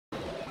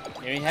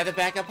Here we have the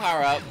backup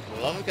power up. For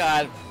the love of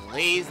God,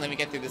 please let me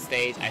get through the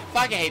stage. I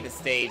fucking hate this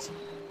stage.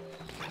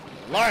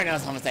 Lord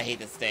knows how much I hate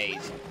this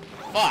stage.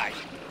 Fuck.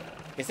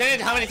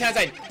 Consider how many times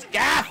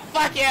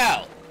fuck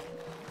you!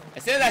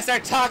 As soon as I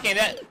start talking,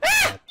 that.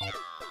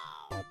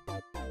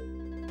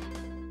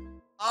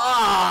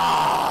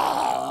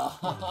 Oh,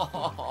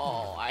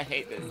 I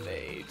hate this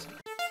stage.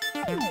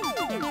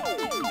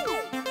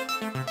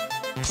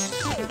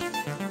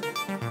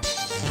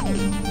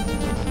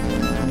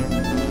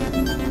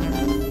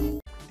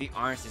 The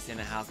orange is in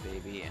the house,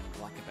 baby, and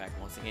welcome back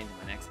once again to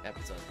my next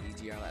episode of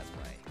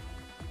v.g.r.let'splay.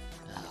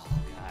 Oh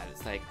god,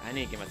 it's like I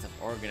need to get myself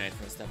organized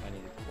for stuff I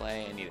need to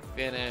play, I need to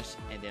finish,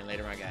 and then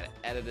later on I gotta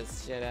edit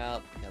this shit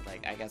out because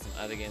like I got some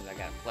other games I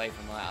gotta play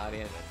for my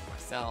audience and for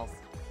myself.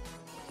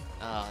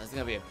 Oh, this is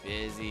gonna be a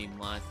busy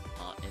month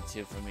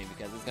into for me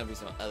because there's gonna be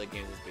some other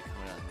games that's be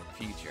coming out in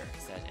the future,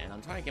 and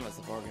I'm trying to get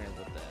myself organized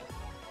with the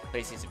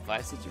PlayStation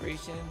 5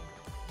 situation.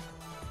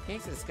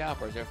 Thanks to the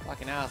scalpers, they're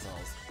fucking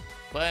assholes.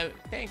 But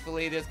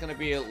thankfully, there's gonna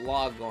be a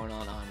law going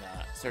on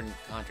certain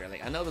contract.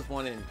 Like I know there's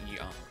one in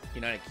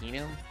United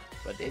Kingdom,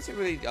 but they should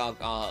really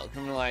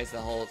criminalize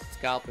the whole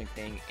scalping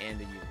thing in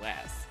the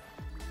U.S.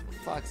 For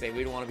fuck's sake,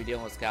 we don't want to be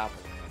dealing with scalpers.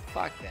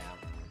 Fuck them.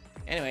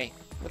 Anyway,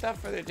 without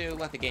further ado,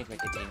 let the gameplay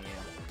continue.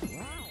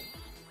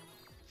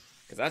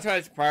 Because I try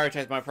to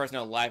prioritize my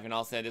personal life, and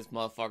all said this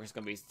motherfucker's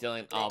gonna be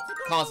stealing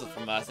consoles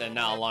from us and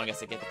not allowing us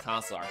to get the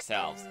console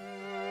ourselves.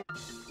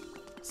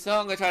 So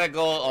I'm gonna try to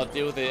go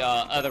do the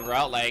other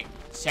route, like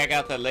check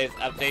out the latest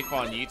update for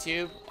on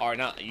YouTube, or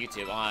not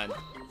YouTube, on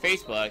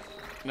Facebook.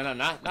 No,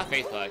 not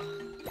Facebook.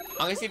 I'm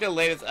gonna see the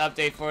latest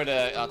update for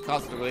the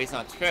console release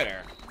on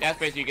Twitter. That's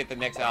basically you get the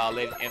next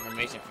latest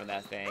information from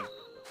that thing.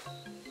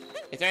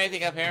 Is there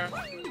anything up here?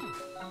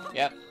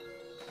 Yep.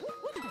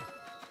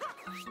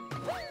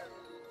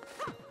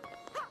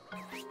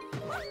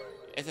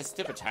 It's a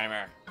stupid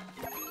timer.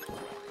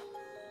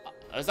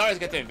 It's always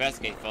good to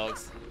investigate,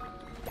 folks.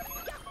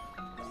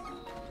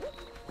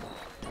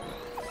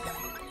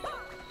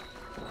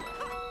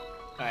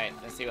 Alright,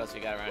 let's see what else we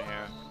got around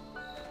here.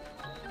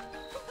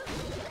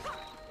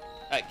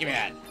 Alright, give me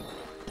that.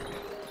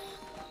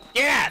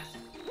 Give me that!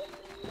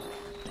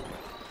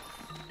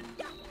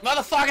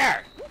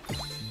 Motherfucker!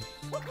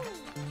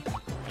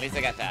 At least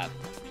I got that.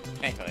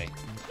 Thankfully.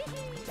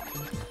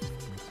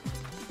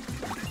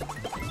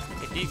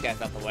 Get these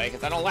guys out the way,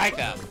 because I don't like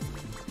them.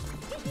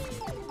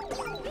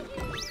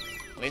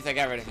 At least I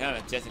got rid of him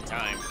just in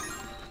time.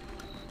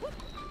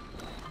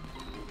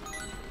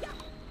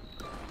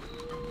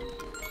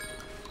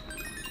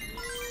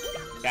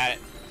 Got it.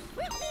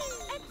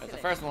 That's the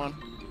first one.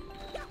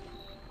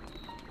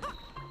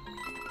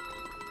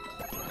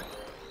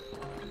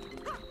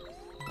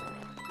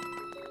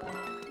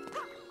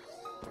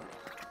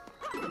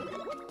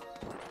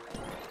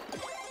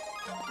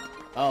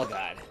 Oh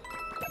god.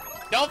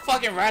 Don't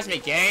fucking rush me,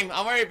 game!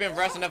 I've already been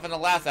rushed enough in the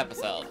last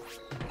episode.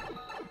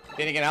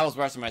 Then again, I was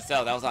rushing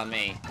myself. That was on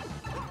me.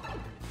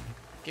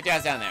 Get your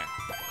ass down there.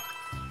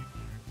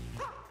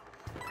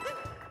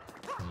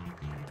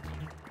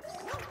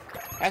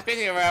 That's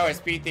basically where I always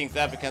speed things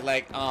up because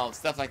like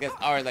stuff like this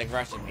always like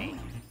rushing me.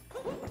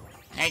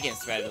 I ain't getting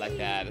threaded like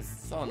that. It's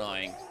so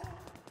annoying.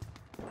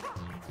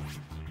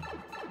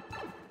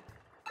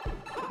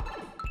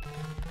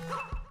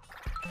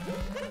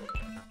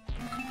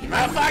 You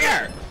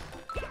motherfucker!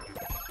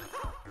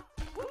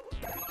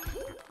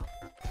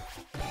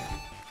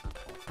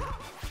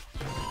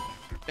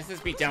 Let's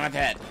just be done with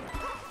it.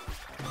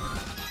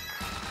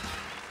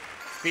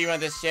 Speedrun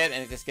this shit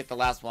and just get the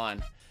last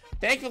one.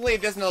 Thankfully,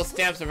 there's no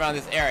stamps around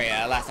this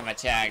area, last time I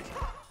checked.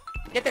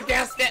 Get the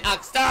damn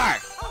star!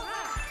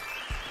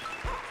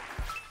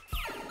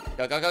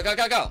 Go, go, go, go,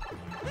 go, go!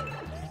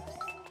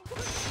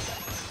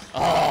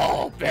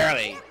 Oh,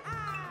 barely.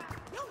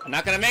 I'm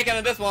not gonna make it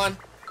on this one.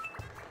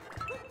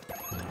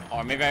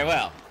 Or maybe I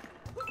will.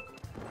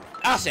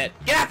 Oh shit,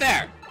 get out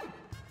there!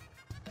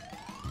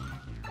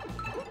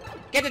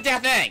 Get the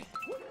damn thing!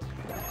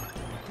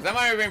 Cause I'm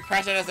already being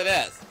pressured as it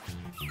is.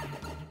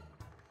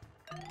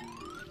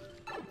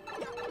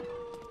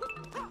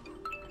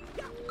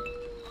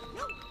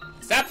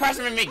 Stop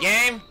pressuring me,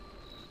 game!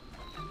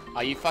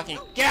 Oh, you fucking...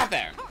 Get out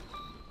there!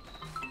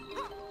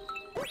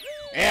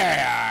 There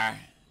we are!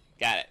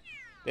 Got it.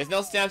 There's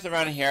no stamps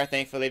around here,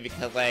 thankfully,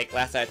 because, like,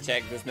 last I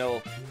checked, there's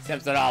no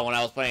stamps at all when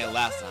I was playing it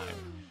last time.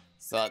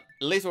 So, at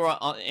least we're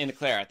in the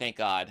clear, thank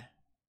God.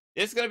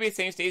 This is gonna be the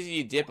same stage as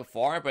you did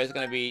before, but it's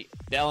gonna be...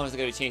 The elements are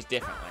gonna be changed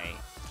differently.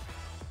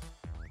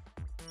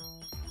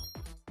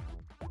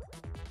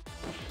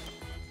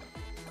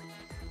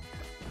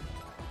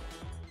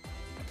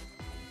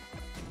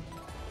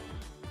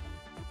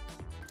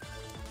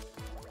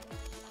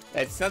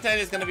 Sometimes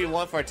there's gonna be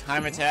one for a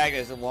time attack,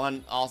 there's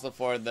one also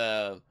for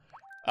the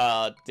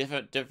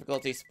different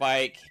difficulty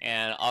spike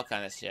and all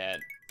kind of shit.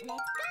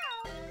 Let's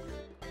go.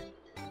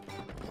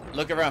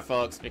 Look around,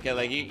 folks, because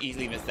like you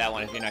easily miss that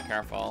one if you're not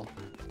careful.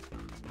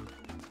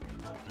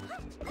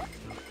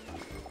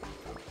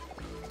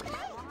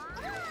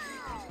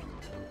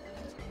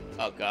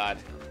 Oh god.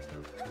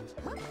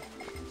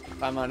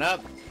 Climb on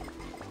up.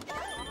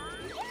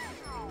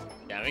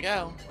 There we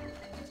go.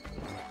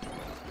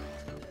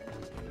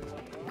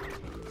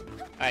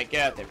 Alright,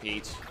 get out there,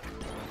 Peach.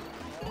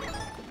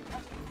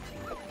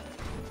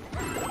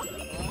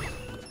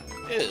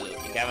 Ooh,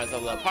 got myself a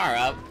little power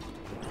up.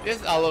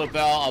 This little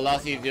bell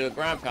allows you to do a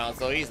ground pound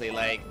so easily,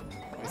 like,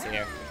 let me see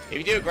here. If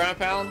you do a ground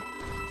pound,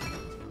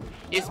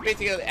 it's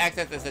basically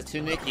access as a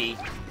Tanuki,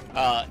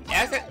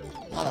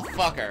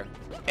 motherfucker.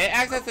 It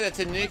accesses the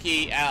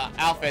Tanuki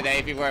outfit that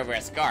if you wear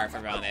a scarf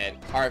around it,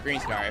 or a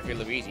green scarf if you're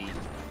Luigi.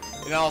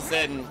 And all of a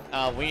sudden,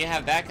 when you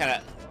have that kind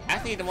of,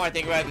 actually the more I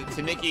think about it, the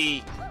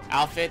Tanuki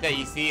outfit that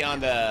you see on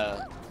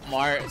the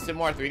Super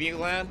Mario 3D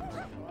Land,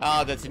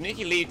 the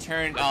Tanuki leaf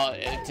turned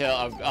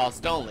to a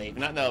stone leaf,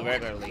 not the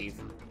regular leaf.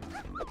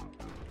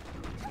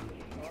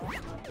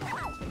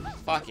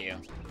 Fuck you.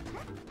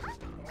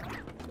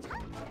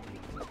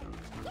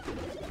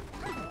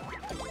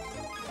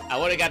 I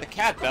would've got the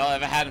cat bell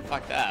if I hadn't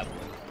fucked up.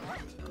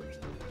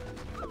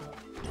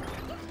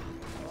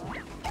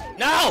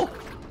 No!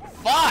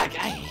 Fuck!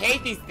 I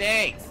hate these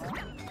things!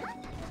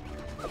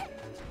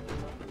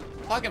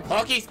 Fucking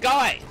Pokies, go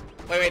away!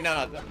 Wait,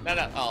 no.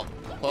 Oh,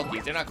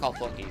 Pokies. They're not called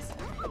Pokies.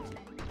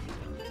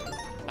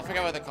 I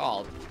forgot what they're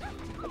called.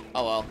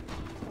 Oh well.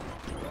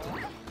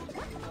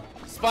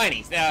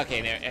 Spinies! No,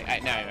 okay,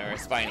 now I remember.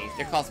 Spinies.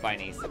 They're called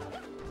Spinies.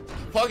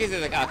 Pokies are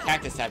the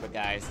cactus type of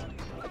guys.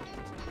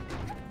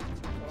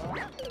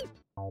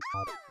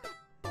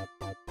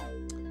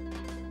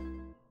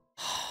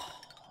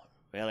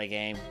 Really,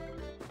 game?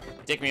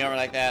 Dick me over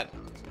like that?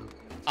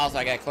 Also,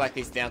 I gotta collect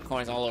these damn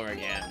coins all over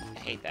again. I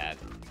hate that.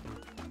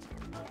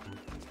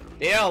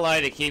 They don't allow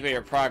you to keep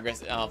your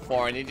progress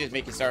forward, they just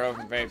make you start over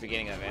from the very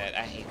beginning of it.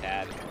 I hate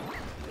that.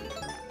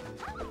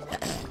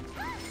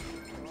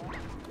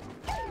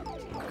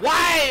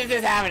 Why is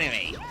this happening to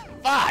me?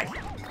 Fuck!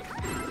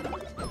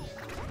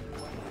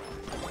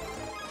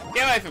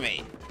 Get away from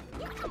me!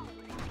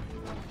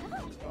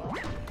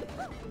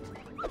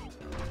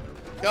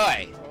 Go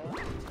away!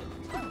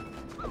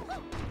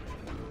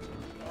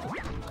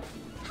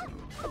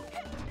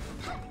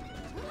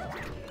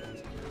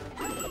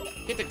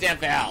 Get the damn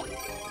bell!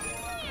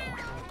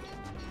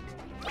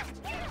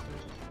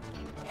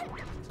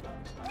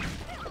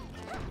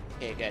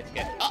 Okay,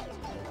 good. Oh!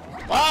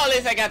 Well, at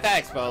least I got that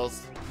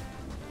exposed.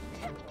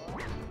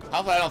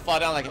 Hopefully I don't fall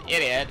down like an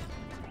idiot.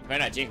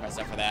 Better not jinx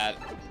myself for that.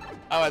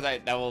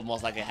 Otherwise, that will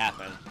most likely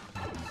happen.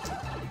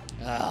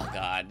 Oh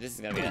god, this is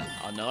gonna be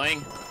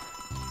annoying.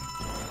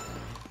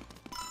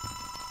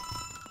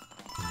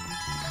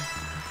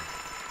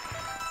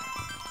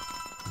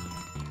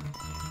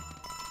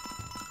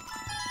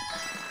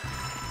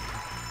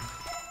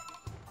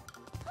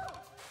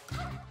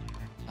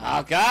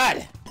 Oh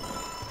god!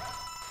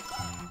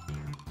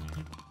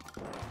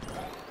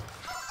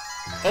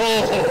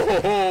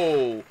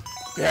 Oh!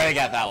 Barely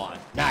got that one.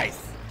 Nice.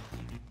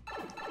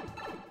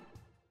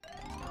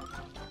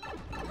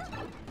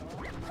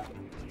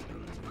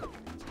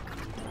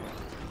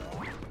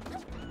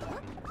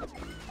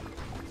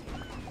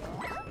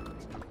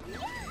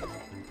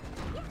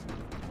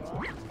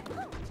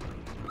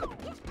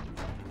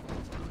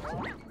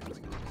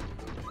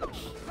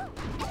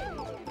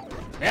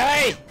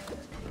 Really?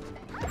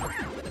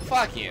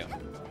 Fuck you.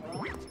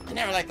 I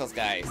never liked those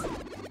guys.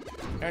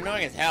 They're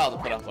annoying as hell to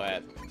put up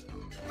with.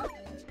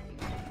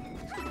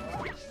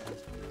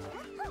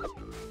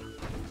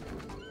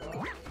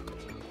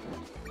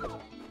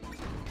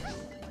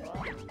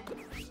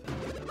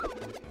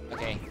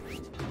 Okay.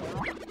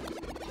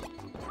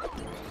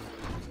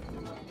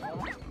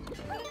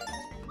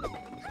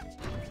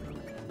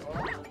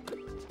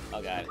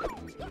 Oh god.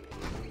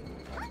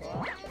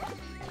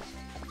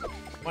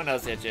 One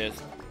of those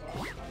hitches.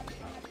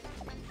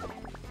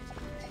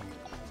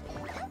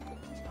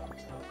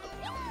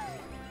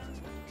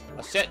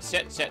 Oh shit.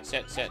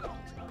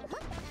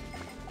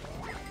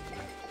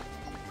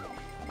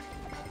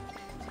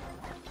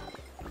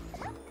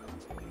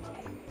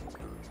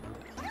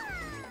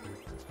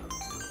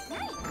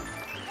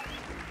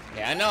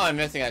 Yeah, I know I'm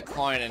missing a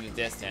coin in the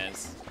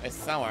distance. It's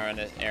somewhere in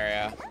this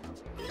area.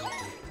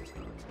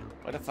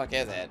 What the fuck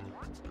is it?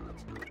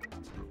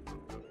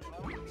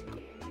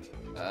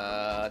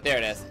 There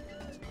it is.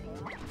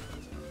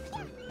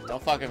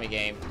 Don't fuck with me,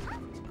 game.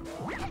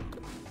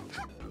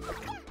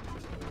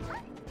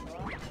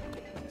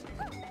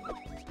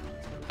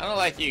 I don't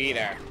like you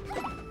either.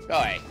 Go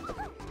away.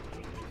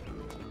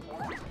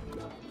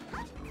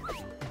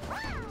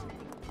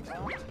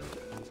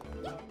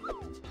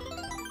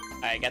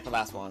 Alright, get the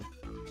last one.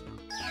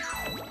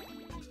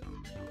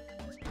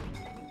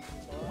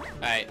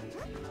 Alright.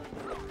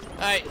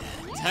 Alright,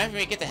 time for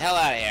me to get the hell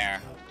out of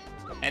here.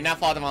 And not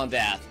fall to my own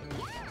death.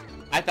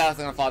 I thought I was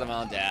gonna fall to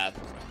my own death.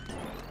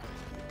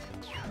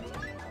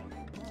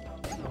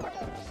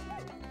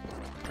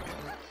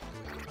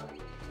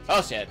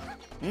 Oh shit.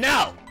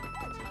 No!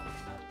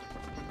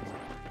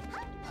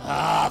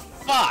 Ah,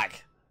 fuck!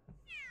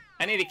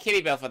 I need a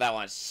kitty bell for that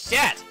one.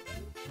 Shit!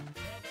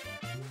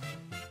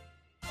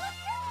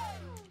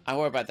 I'll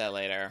worry about that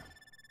later.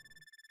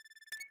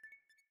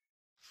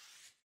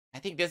 I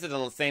think this is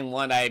the same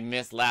one I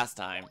missed last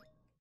time.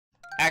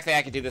 Actually,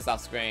 I can do this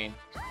off screen.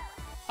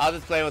 I'll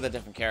just play with a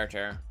different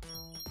character.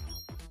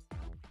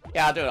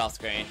 Yeah, I'll do it off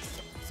screen.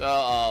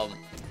 So,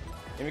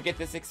 let me get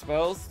this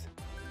exposed.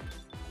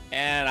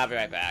 And I'll be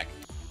right back.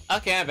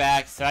 Okay, I'm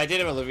back. So I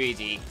did it with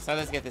Luigi. So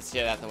let's get this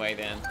shit out the way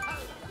then.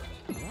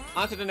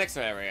 On to the next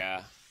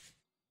area.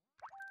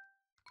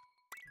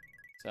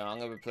 So I'm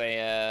gonna play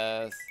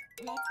as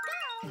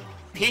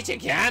Peach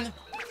again?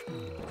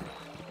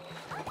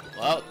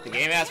 Well, the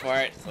game asked for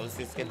it, so let's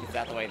just get this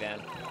out the way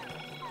then.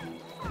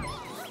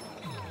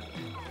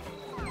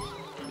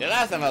 The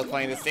last time I was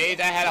playing the stage,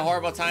 I had a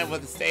horrible time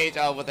with the stage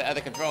with the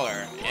other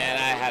controller. And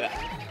I had a...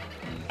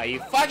 Are you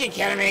fucking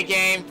kidding me,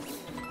 game?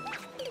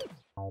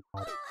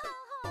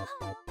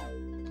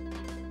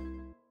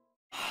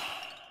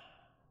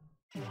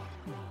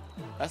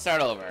 Let's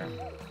start over.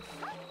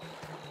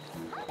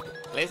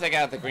 At least I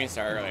got the green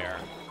star earlier.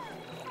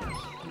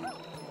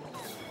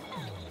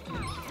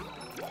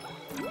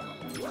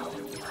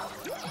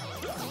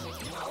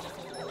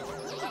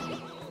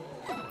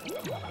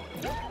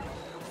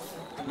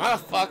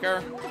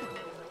 Motherfucker!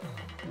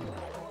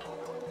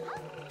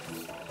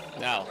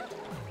 No.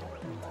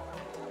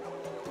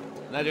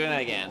 Not doing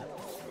that again.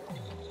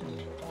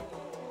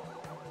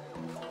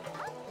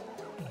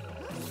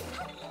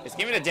 Just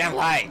give me the damn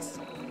lights!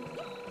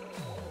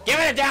 Give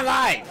me the damn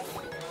lights!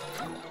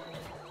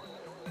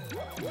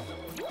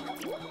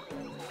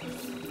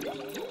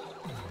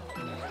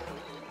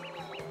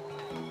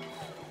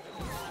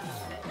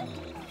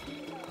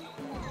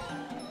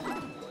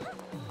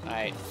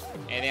 Alright.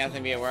 Anything else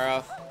to be aware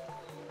of?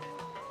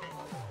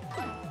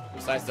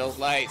 Besides those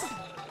lights.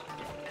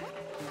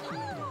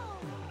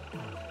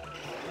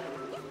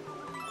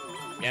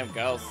 Damn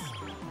ghosts.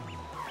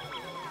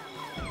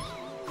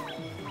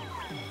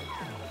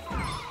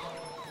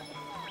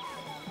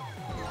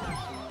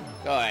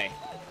 Go away.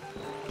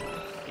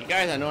 You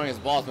guys are annoying as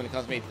balls when it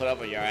comes to me put up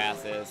with your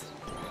asses.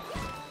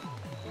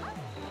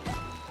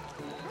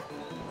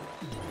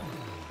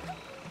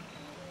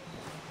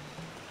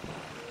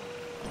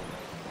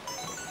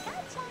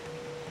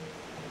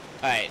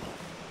 Alright.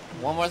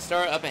 One more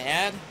store up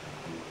ahead?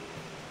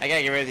 I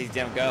gotta get rid of these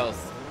damn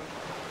ghosts.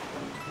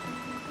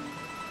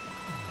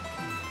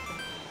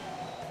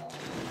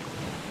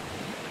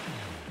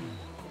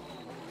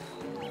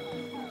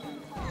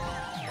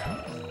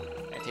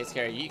 That takes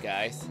care of you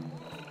guys.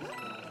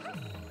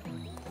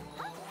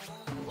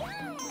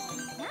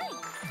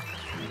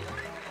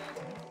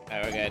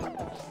 Alright, we're good.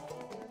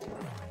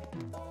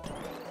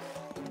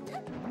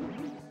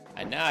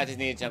 And now I just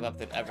need to jump up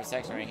the upper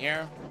section right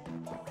here.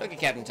 Look at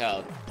Captain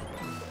Toad.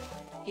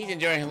 He's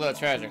enjoying his little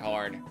treasure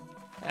hoard.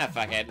 Ah,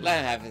 fuck it. Let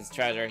him have his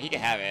treasure. He can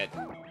have it.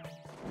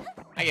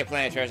 I get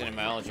plenty of treasure in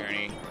my own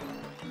journey.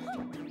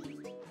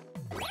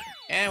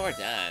 And we're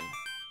done.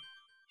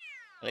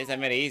 At least I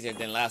made it easier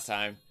than last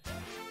time.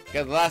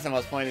 Because the last time I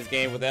was playing this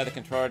game with the other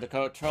controller, the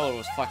controller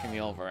was fucking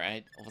me over.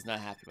 I was not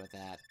happy with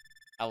that.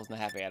 I was not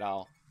happy at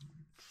all.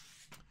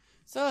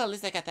 So at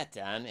least I got that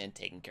done and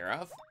taken care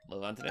of.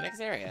 Move on to the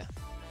next area.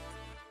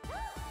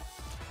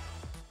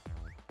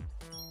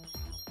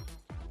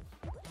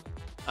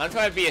 I'm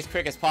trying to be as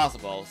quick as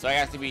possible, so I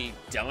have to be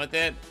done with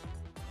it.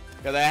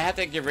 Because I have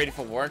to get ready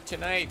for work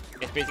tonight.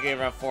 It's basically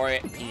around 4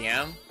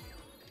 p.m.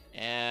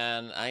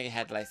 And I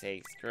had to, like,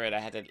 say, screw it. I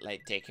had to,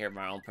 like, take care of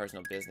my own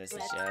personal business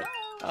and shit.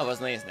 Oh, what's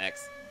Lane's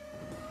next?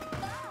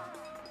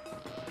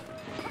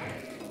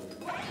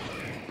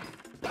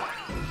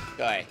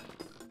 Go away.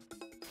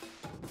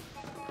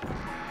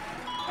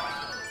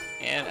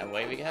 And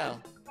away we go.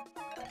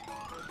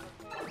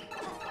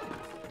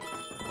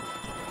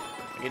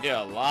 You can do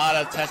a lot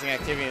of touching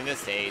activity in this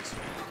stage.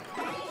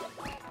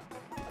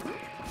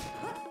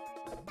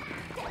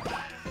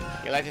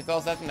 You like to throw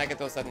something? I can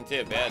throw something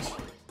too,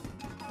 bitch.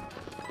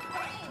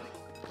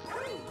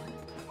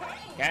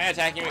 Can I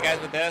attack you guys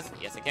with this?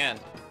 Yes, I can.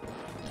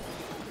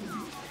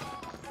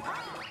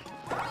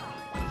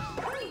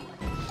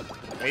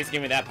 At least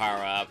give me that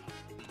power up.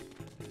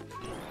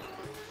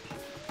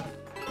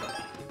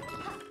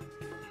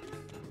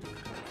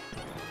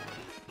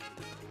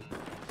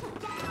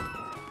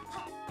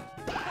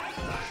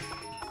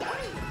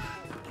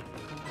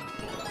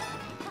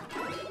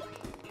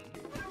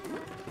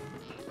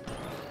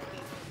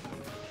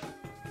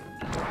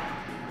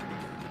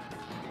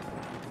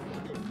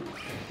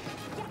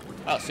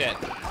 Oh shit.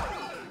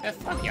 Yeah,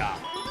 fuck y'all.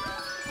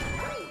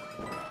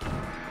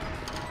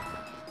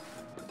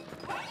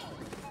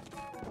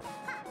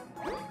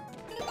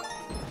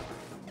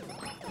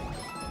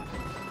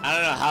 I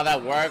don't know how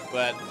that worked,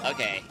 but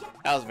okay.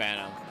 That was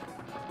random.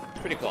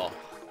 Pretty cool.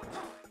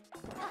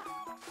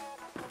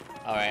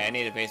 Alright, I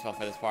need a baseball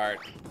for this part.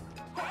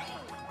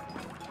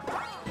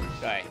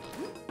 Okay.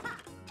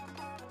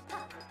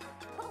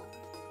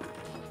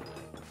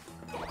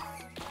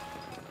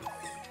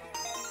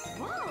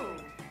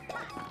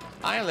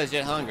 I'm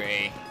legit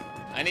hungry.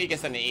 I need to get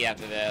something to eat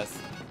after this.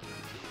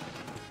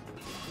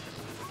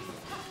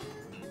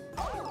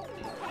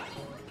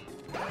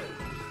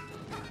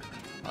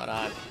 Hold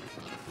on.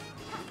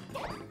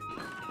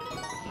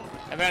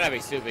 better not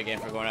be stupid again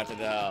for going after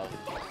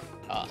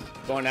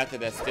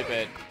the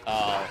stupid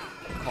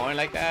coin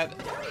like that.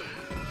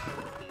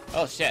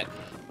 Oh shit.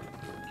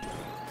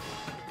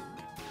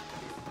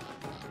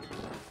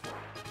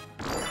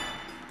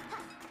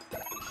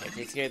 Okay,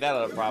 takes care of that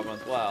little problem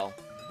as well.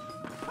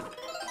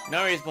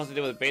 Not what you're supposed to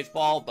do with a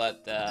baseball,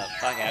 but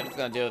fuck it, I'm just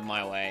gonna do it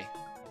my way.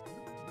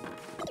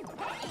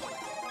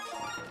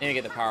 Need to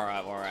get the power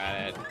up while we're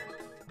at it.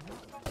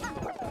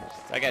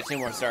 So I got 2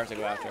 more stars to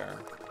go after.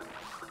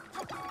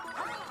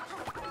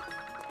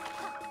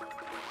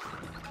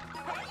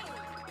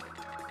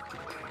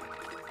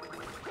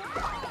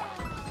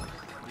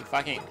 You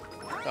fucking...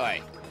 Go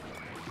away.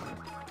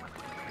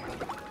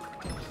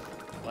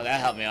 Well, that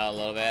helped me out a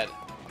little bit.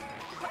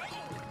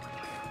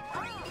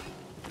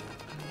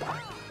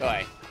 Go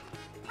away.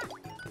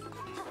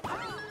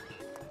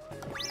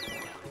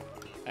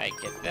 Alright,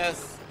 get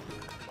this.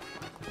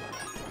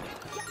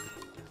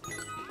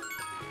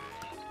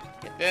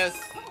 Get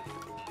this.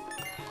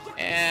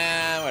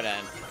 And we're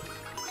done.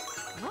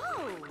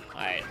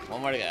 Alright,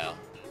 1 more to go.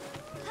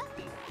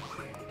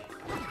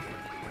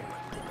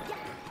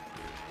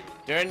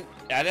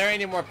 Are there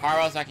any more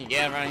power-ups I can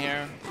get around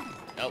here?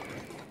 Nope.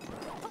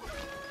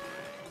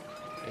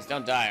 Please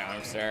don't die,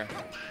 arms, sir.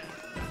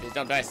 Please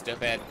don't die,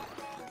 stupid.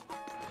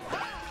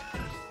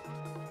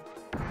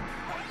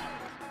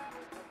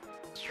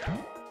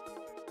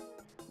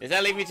 Does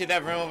that lead me to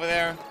that room over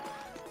there?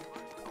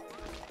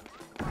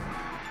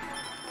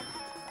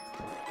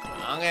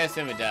 I'm gonna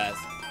assume it does.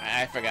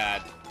 I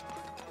forgot.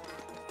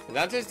 Cause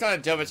I'm just trying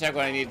to double check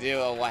what I need to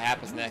do or what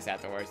happens next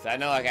afterwards. I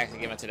know I can actually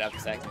get into that for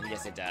a second.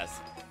 Yes, it does.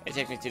 It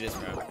takes me to this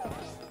room.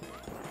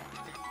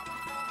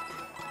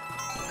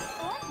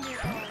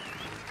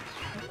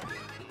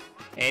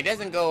 Hey, it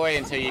doesn't go away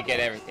until you get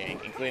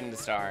everything, including the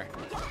star.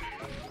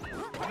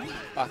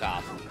 Fuck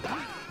off.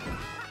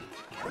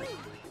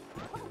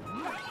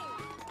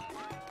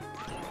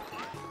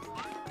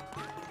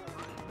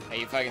 Are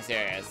you fucking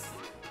serious?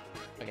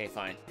 Okay,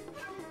 fine.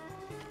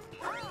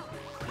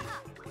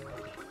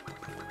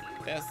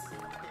 This.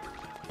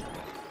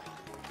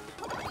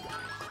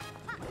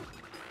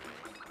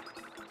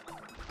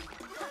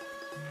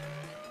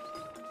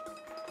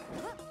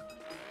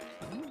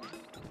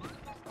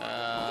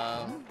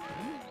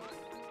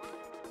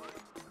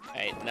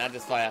 Alright, now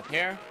just fly up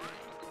here.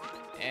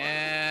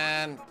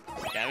 And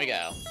there we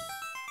go.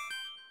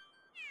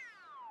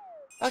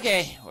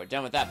 Okay, we're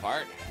done with that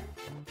part.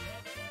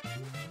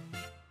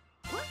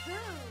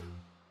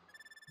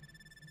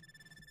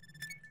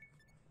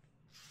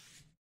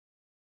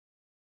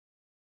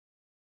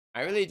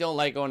 I really don't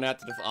like going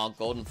after the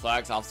golden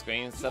flags off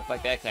screen and stuff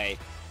like that. Okay,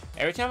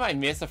 every time I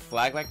miss a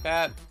flag like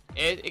that,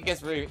 it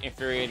gets really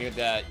infuriating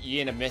that you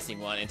end up missing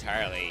one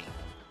entirely.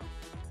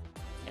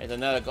 There's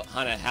another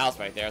haunted house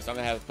right there, so I'm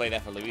gonna have to play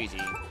that for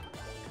Luigi.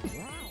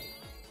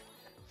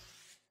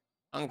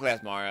 I'm gonna play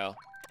as Mario.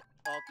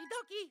 Okie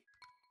dokie.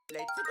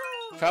 Let's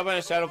go. Trouble in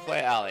the Shadow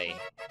Play Alley.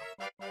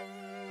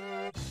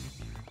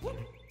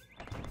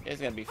 It's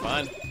gonna be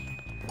fun.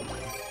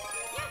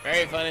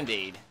 Very fun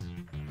indeed.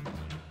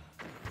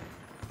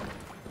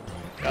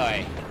 Go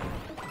away.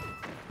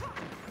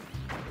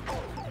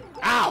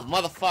 Ow,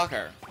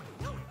 motherfucker!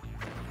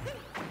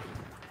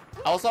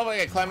 I was hoping I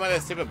could climb out of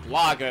this stupid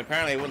block, and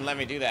apparently it wouldn't let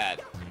me do that.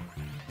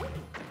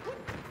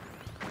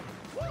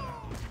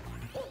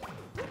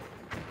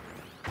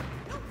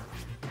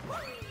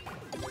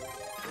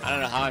 I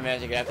don't know how I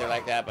managed to get out there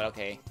like that, but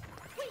okay.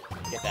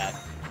 Get that.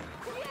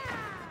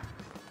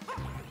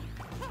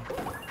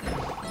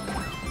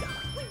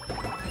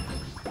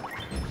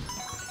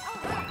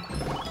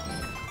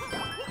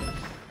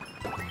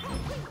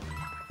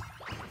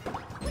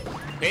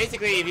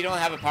 Basically, if you don't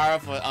have a power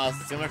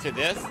similar to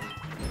this,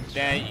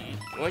 then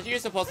what you're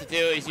supposed to do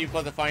is you're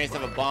supposed to find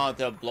yourself a bomb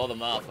to blow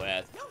them up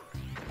with.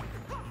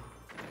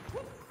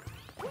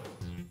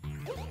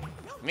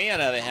 Me, on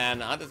the other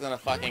hand, I'm just gonna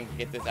fucking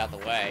get this out the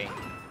way.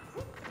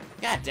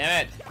 God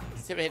damn it!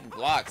 Stupid hitting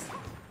blocks.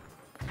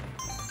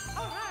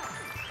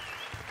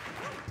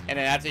 And then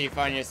after you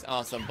find your,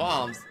 some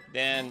bombs,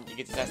 then you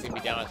get to actually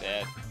be done with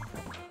it.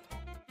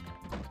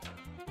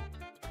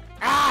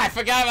 Ah! I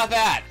forgot about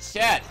that!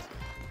 Shit!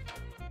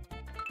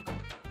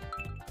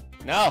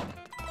 No!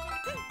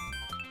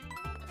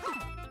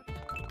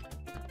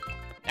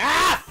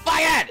 Ah! Fuck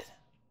it!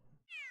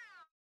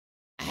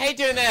 I hate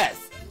doing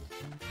this!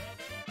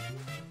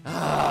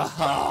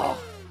 Oh.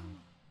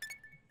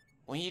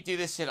 When you do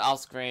this shit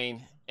off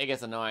screen, it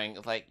gets annoying.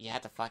 It's like, you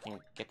have to fucking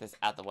get this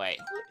out the way.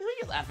 Who are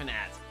you laughing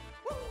at?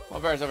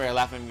 One bird's over here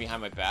laughing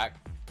behind my back.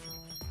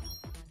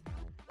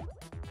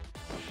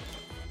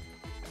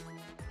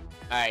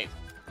 Alright.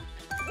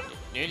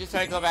 You just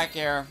try to go back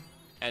here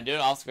and do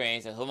it off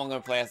screen, so who am I gonna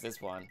play as this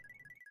one?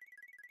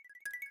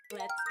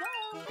 Let's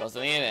go.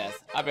 Rosalina it is.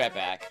 I'll be right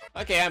back.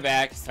 Okay, I'm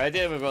back. So I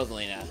did it with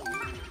Rosalina.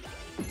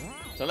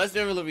 So let's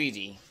do it with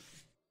Luigi.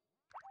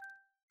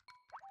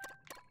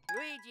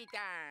 Luigi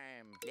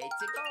time. Let's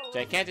go.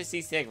 Gigantic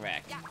Sea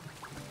Cigarette.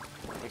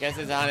 Because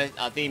it's on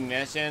a theme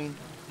mission,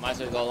 might as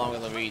well go along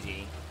with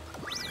Luigi.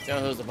 So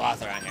who's the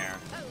boss around here?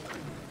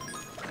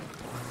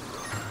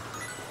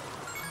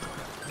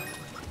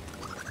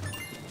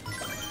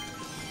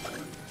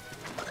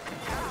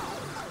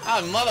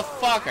 Oh,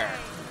 motherfucker!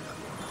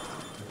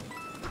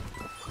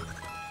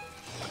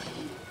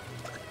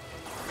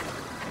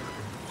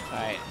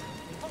 Alright.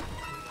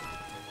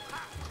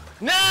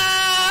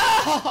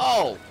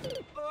 No!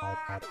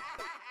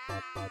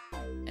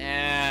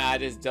 And I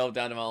just dove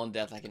down to my own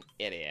death like an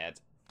idiot.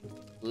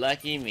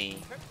 Lucky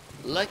me.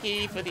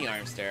 Lucky for the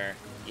armster.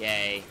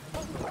 Yay.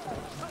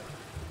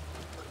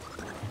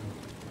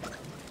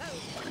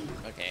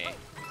 Okay.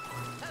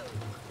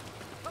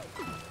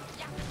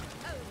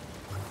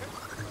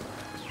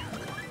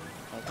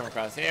 I'll come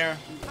across here.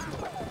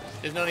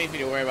 There's no need for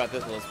you to worry about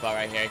this little spot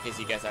right here in case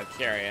you guys are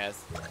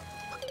curious.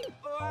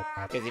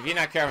 Because if you're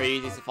not careful,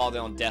 you just fall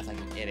down death like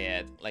an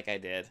idiot, like I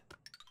did.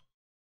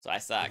 So I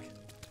suck.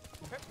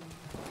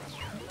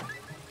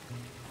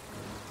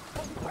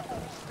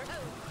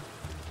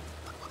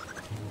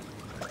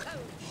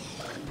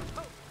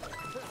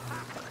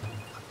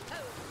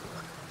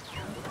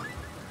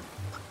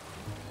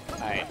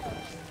 Alright.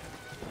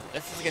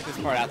 Let's just get this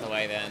part out the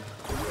way then.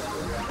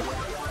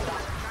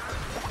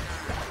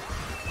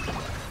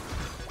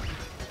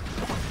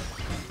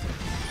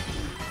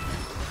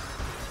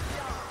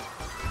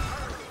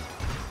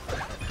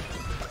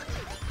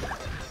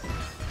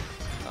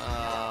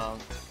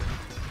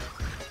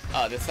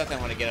 Oh, there's something I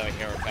want to get over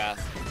here real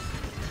fast.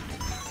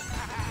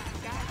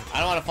 I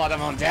don't want to fall down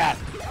my own death.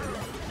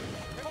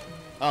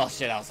 Oh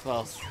shit, I was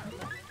close.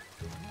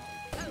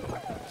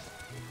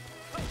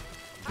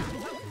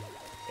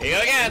 Here you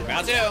go again,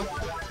 round 2.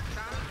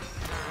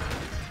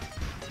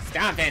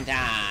 Stomping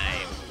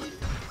time.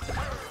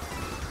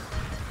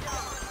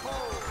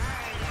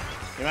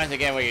 You might as well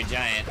get while you're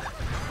giant.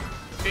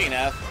 Speaking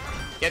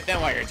of, get them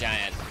while you're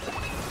giant.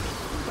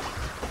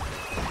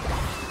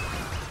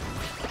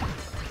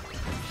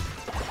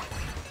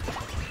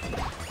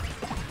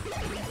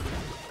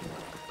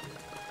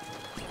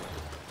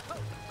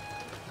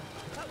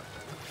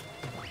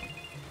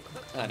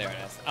 Oh, there it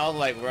is. I was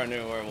like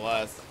wondering where it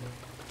was.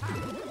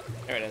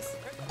 There it is.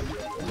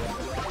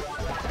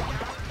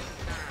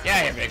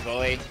 Yeah, you big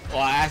bully.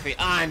 Well, actually,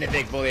 I'm the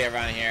big bully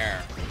around here.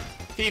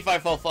 P5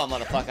 full fun,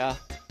 motherfucker.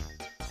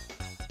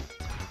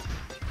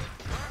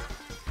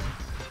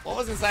 What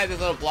was inside this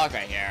little block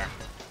right here?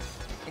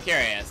 I'm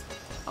curious.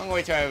 I'm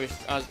going to try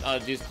to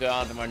reduce it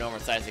onto my normal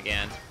size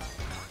again.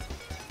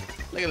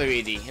 Look at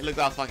Luigi. He looks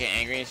all fucking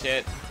angry and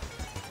shit.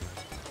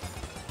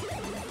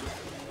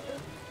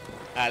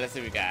 Alright, let's see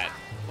what we got.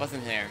 What's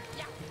in here?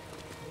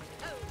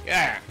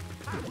 Yeah.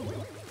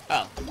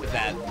 Oh, what's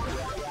that?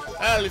 Oh,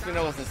 at least we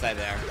know what's inside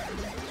there.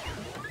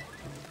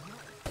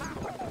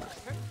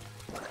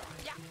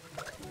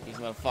 These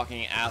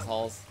motherfucking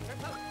assholes.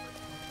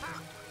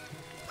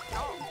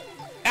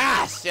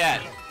 Ah,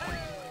 shit!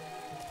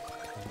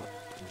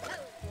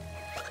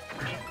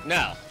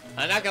 No,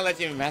 I'm not gonna let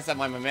you mess up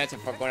my momentum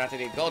for going after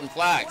these golden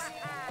flags.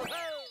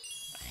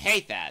 I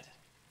hate that.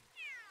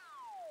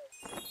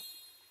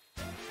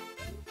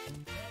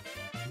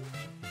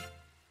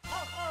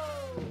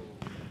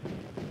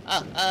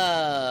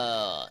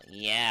 Oh,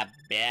 yeah,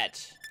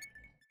 bitch.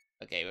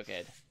 Okay, we're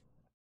good.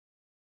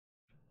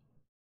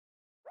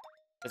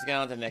 Let's get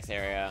on to the next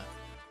area.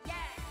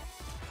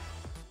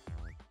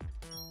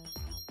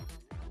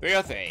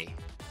 303.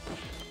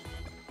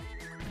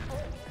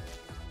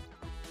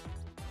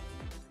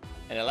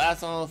 And the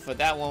last one for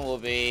that one will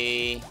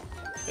be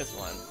this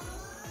one.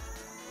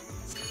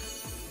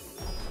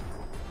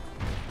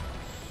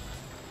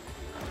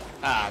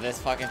 Ah, this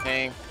fucking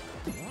thing.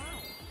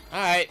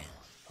 Alright.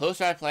 Who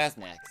should I play as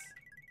next?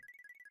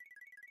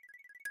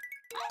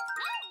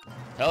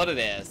 Toad it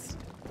is.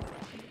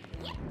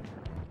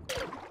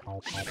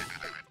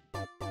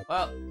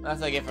 Well, that's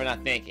what I get for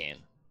not thinking.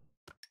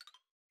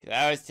 Cause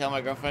I always tell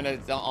my girlfriend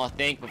that don't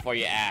think before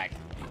you act.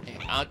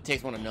 It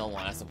takes one to know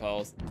one, I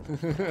suppose.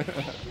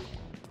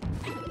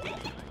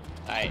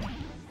 Alright.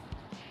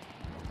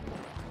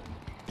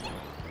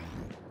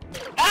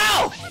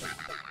 Ow!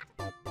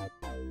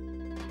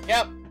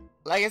 Yep,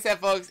 like I said,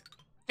 folks,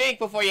 think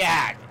before you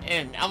act.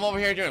 And I'm over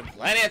here doing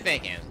plenty of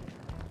thinking.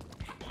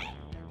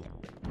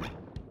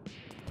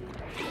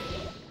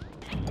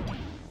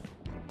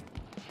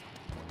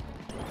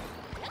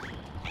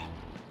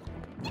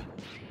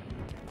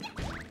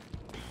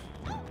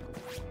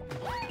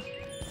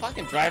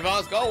 Fucking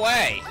drive-ons, go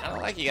away! I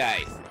don't like you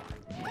guys.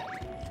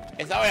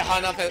 It's already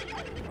hard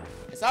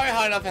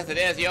enough as it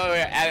is. You're over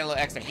here adding a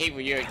little extra hate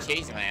when you're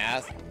chasing my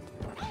ass.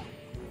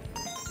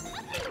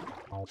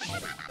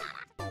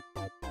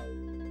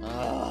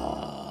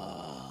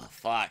 Oh,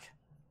 fuck.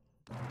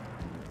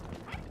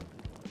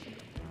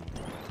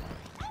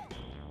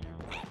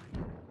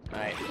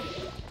 Alright.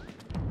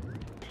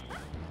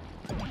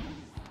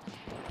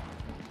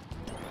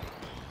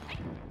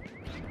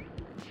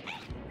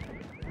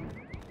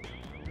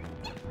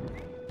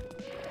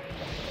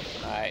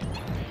 Alright.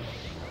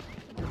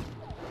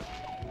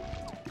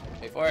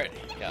 Wait for it.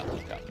 Go,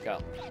 go, go.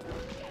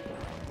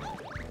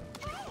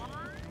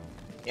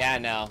 Yeah,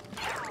 no.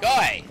 Go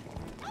away!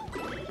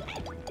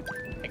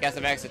 I got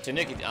some extra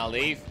Tanuki. I'll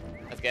leave.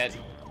 That's good.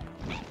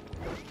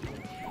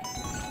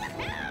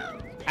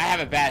 I have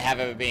a bad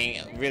habit of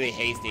being really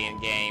hasty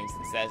in games,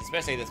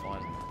 especially this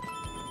one.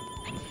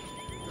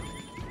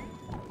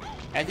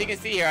 As you can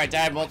see here, I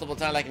died multiple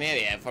times like an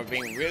idiot for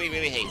being really,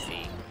 really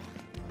hasty.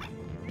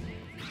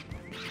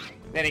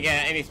 Then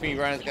again, any speed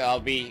runs, I'll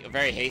be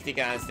very hasty,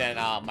 can understand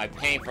my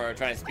pain for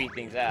trying to speed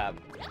things up.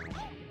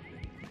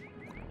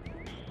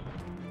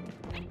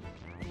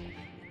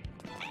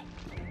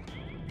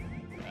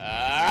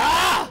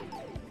 Ah!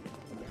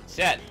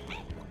 Shit.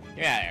 Get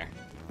me out of here.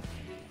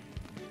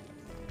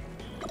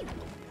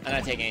 I'm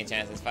not taking any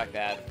chances, fuck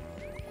that.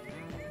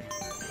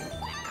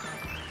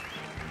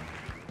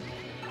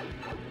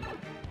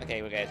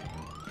 Okay, we're good.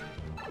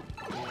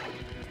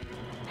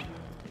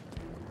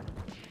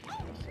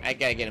 I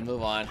gotta get a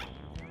move on.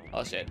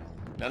 Oh shit.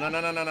 No, no,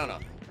 no, no, no, no, no.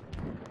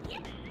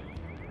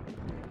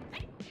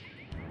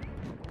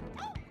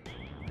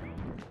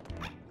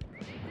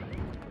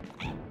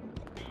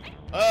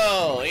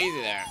 Oh,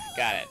 easy there.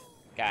 Got it.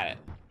 Got it.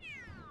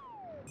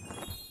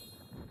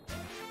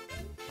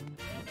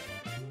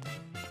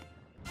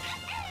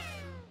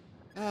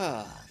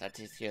 Oh, that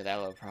takes care of that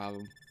little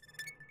problem.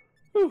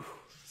 Whew.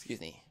 Excuse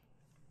me.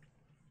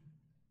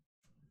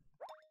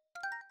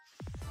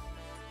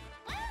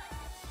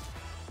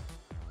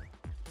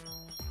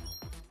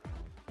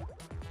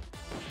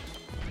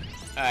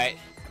 Alright.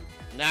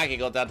 Now I can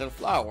go down to the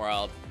flower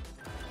world.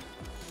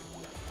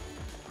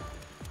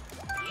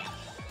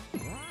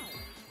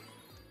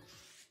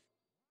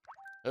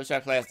 Who should I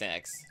play as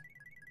next?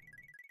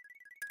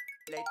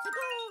 Let's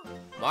go.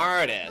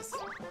 Martis.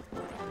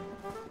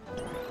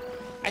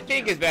 I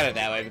think it's better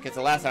that way because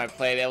the last time I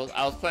played it,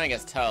 I was playing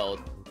as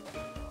Toad.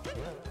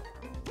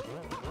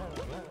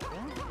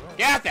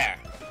 Get out there!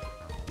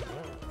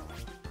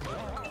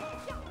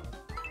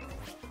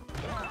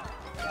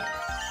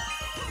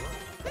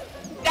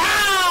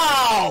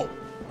 No!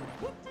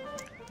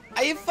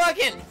 Are you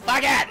fucking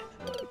it?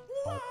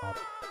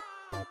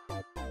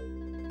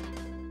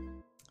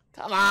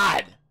 Come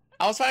on!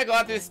 I was trying to go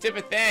after this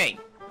stupid thing.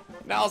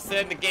 Now all of a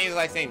sudden the game's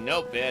like saying,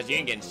 nope, bitch, you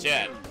ain't getting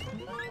shit.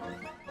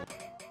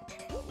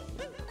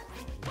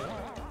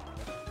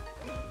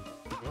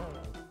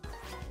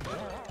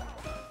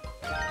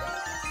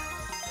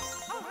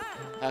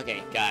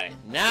 Okay, got it.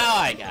 Now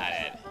I got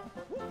it.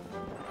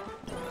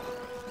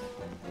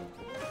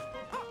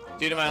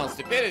 Due to my own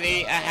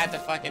stupidity, I had to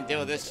fucking deal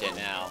with this shit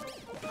now.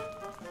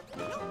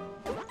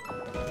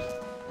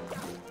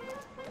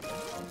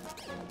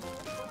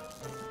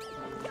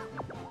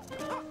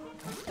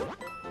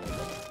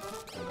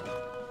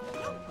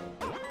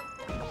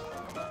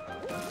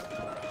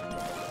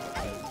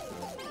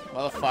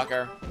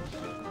 Motherfucker.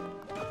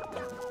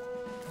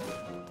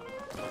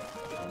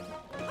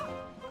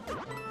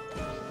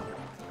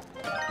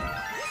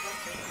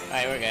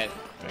 Alright, we're good.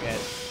 We're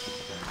good.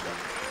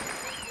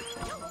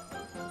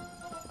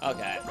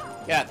 Okay.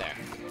 Get out there.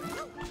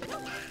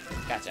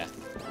 Gotcha.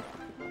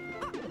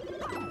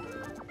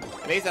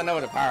 At least I know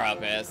what a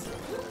power-up is.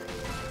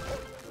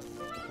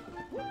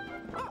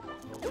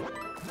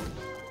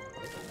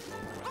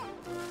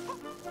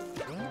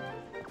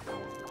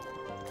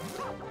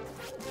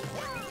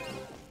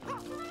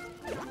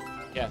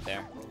 Get out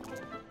there.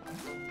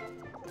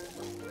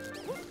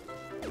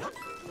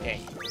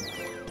 Okay.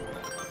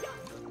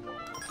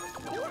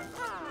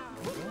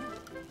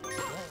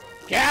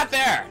 Get out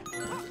there!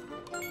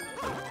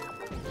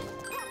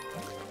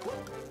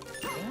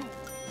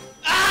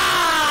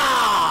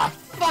 Ah!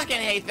 Fucking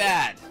hate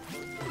that!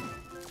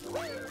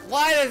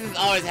 Why does this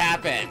always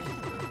happen?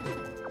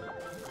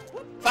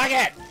 Fuck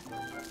it!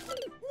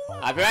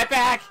 I'll be right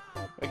back!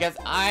 Because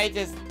I'm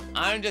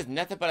just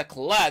nothing but a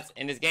klutz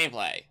in this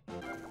gameplay.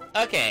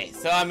 Okay,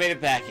 so I made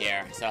it back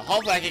here. So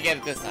hopefully I can get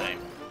it this time.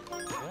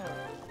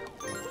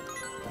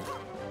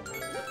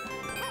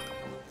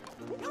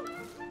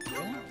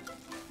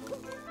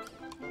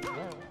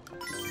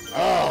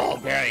 Oh,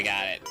 barely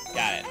got it.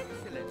 Got it.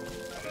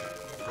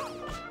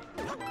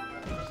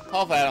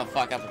 Hopefully I don't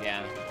fuck up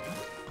again.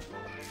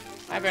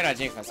 I better not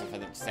jinx myself for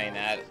saying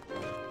that.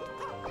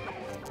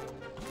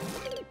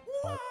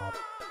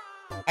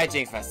 I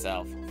jinxed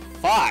myself.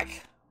 Fuck!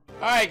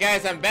 Alright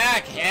guys, I'm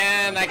back,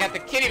 and I got the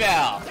kitty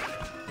bell!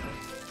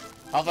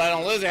 Hopefully I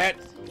don't lose it.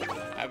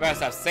 I better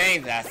stop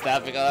saying that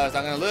stuff, because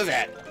I'm gonna lose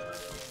it.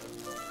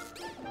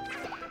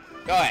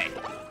 Go away.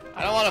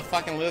 I don't want to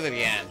fucking lose it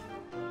again.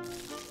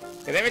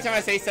 Because every time I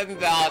say something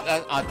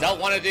that I don't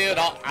want to do,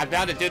 I'm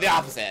bound to do the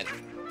opposite.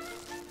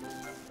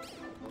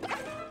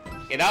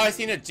 It always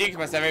seems to jinx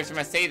myself every time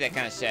I say that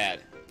kind of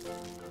shit.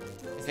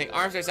 It's like,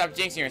 Armstrong, stop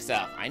jinxing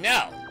yourself. I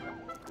know.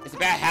 It's a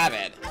bad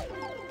habit.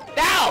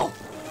 No!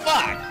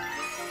 Fuck!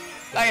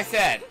 Like I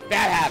said,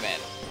 bad habit.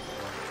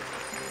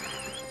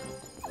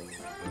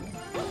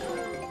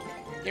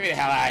 Get me the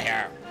hell out of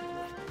here.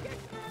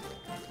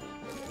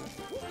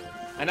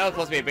 I know it's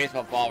supposed to be a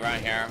baseball ball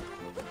around here.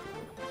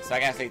 So I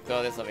can actually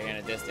throw this over here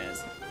in the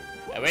distance.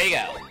 Away you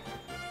go.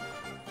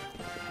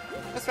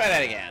 Let's try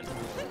that again.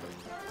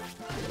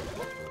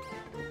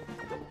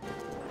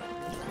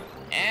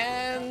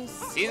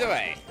 Either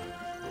way.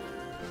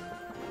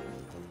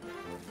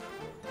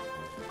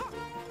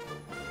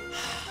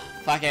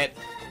 Fuck it.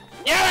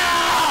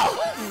 Yellow!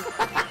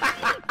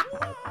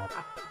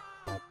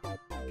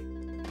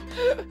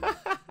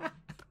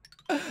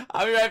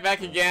 I'll be right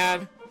back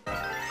again.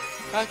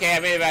 Okay, I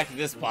made it back to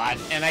this spot,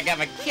 and I got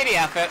my kitty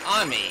outfit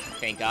on me.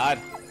 Thank God.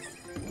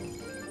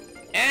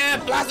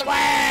 And blast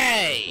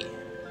away!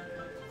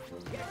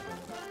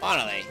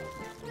 Finally.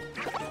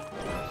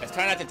 Let's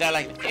try not to die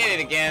like an idiot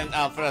again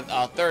for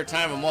the third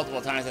time or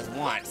multiple times at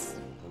once.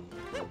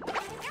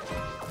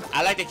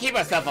 I like to keep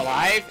myself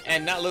alive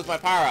and not lose my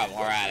power up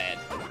while at it.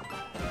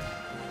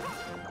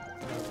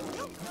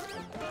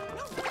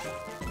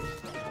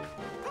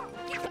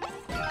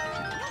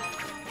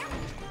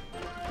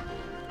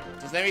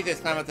 Just let me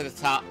just climb up to the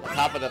top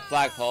of the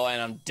flagpole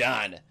and I'm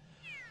done.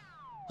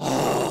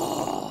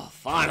 Oh,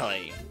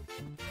 finally.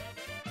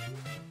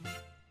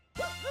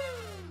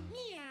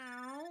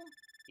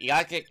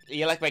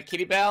 You like my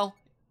kitty bell?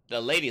 The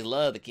ladies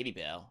love the kitty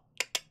bell.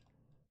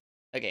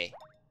 Okay.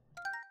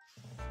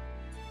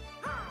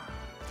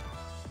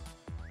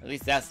 At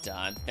least that's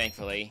done,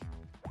 thankfully.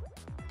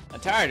 I'm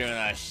tired of doing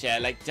that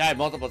shit. Like, died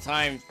multiple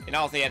times, and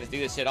also you had to do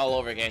this shit all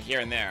over again here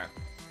and there.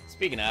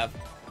 Speaking of,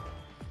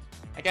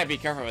 I gotta be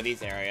careful with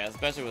these areas,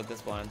 especially with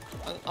this one.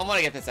 I want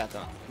to get this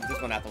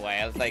one out the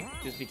way. I was like,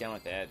 just be done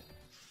with it.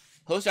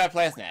 Who should I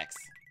play as next?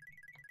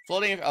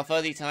 Floating a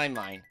fuzzy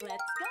timeline.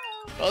 Let's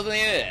go. Go to the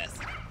end of this.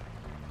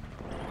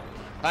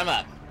 Climb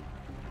up.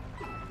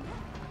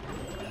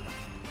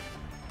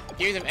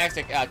 Give me some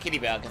extra kitty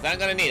bell, because I'm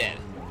gonna need it.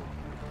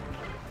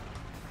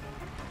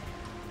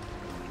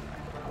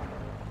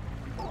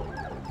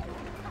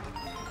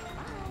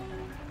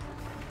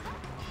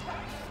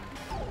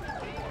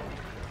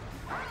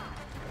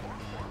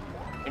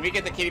 Let me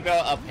get the kitty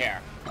bell up here.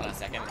 Hold on a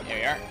second. Here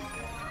we are.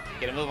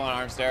 Get a move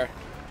on, Armster.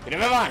 Get a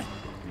move on!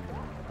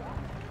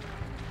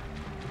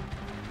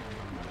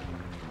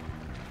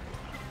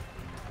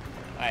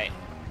 Alright.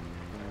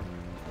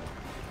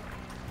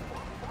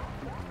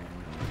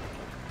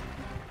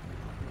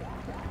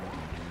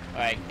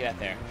 Alright, get out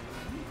there.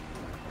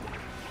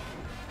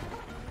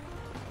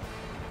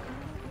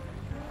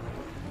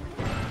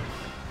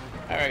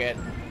 Alright, we're good.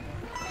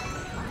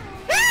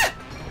 Ah!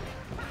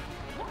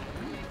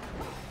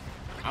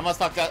 I almost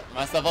fucked up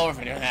myself over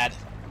for doing that.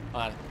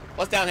 Hold on.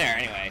 What's down there,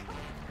 anyway?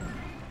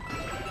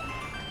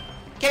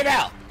 Kitty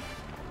bell!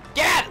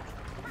 Get it!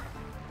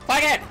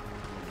 Fuck it!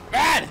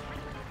 Run!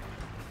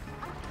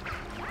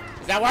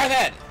 Is that worth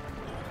it?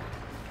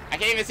 I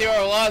can't even see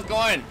where it was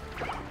going.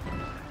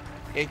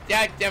 It's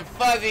that them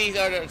fuzzies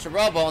or the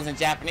chorobones in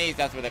Japanese,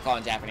 that's what they call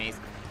in Japanese.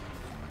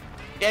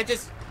 They're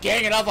just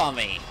ganging up on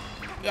me.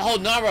 The whole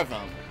number of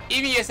them.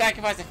 Even if you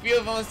sacrifice a few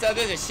of them and stuff,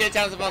 there's a shit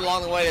ton of them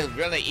along the way that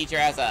really eat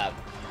your ass up.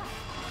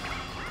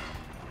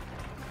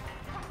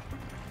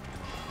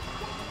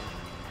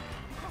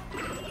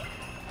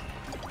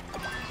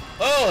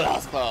 Oh, that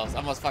was close.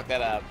 Almost fucked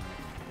that up.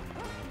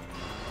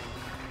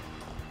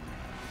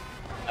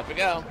 Up we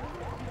go.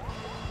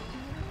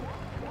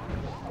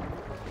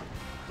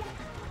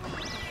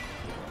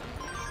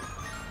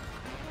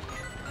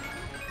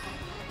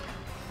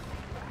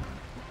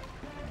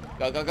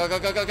 Go, go, go, go,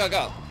 go, go, go,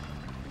 go.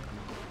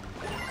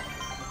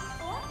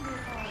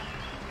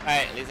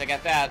 Alright, at least I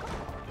got that.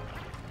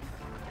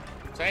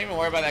 So I don't even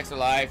worry about extra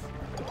life.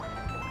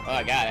 Oh,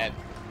 I got it.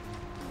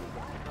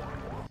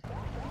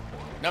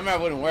 Normally I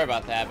wouldn't worry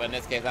about that, but in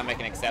this case I'll make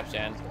an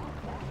exception.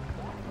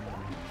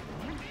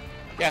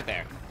 Get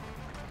there.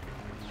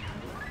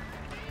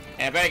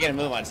 And I better get a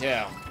move on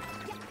too.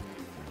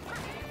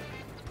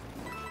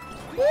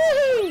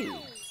 Woohoo!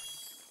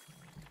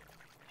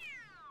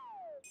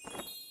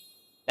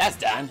 That's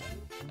done.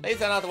 At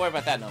least I don't have to worry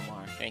about that no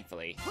more,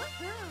 thankfully.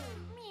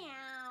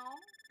 Meow.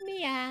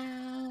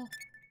 Meow.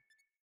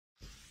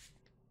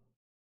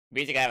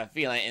 Basically, I have a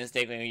feeling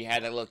instantly when you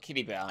had that little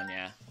kitty bell on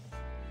ya.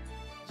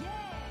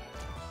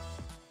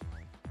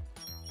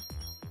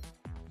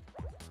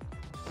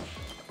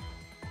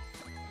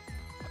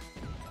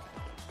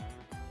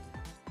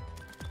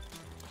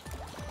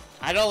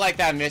 I don't like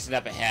that mission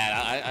up ahead.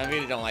 I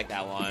really don't like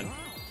that one.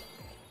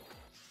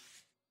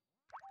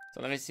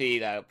 So let me see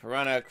the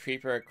Piranha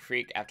Creeper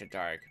Creek After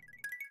Dark.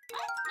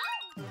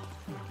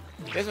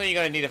 This one you're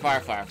gonna need a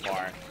firefly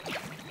for.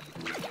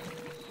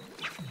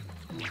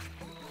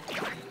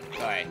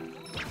 Sorry.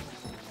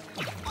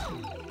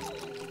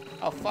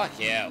 Oh, fuck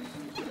you.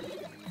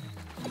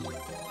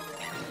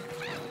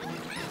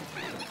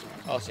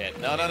 Oh shit.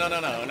 No, no, no, no,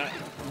 no. Not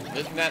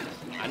losing that.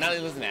 I'm not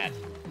losing that.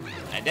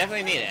 I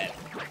definitely need it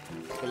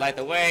to light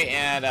the way,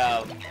 and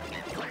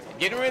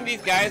getting rid of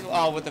these guys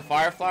with the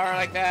fire flower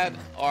like that,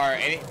 or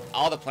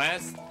all the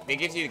plants, they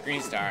give you the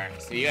green star,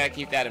 so you gotta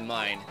keep that in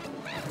mind.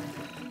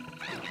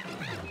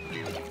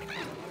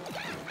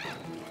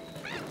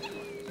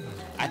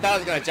 I thought I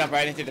was gonna jump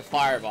right into the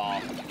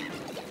fireball.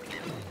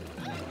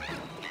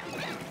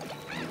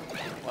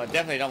 Well, I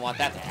definitely don't want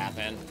that to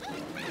happen.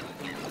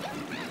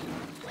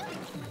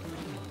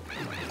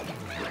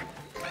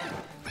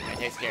 I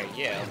take care of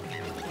you.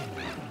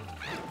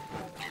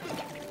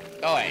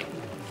 Go away.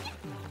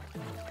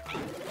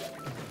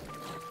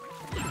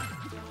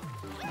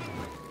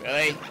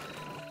 Really?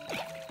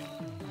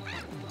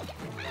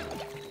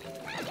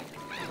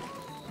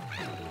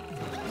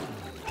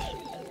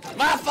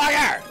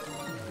 Motherfucker!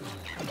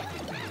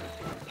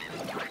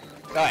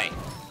 Go away.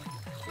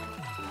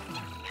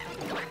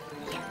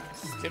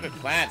 Stupid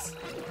plants.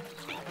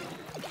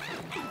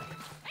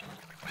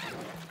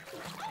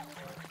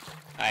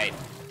 Alright,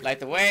 light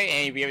the way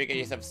and you'll be able to get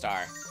yourself a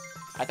star.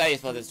 I thought you were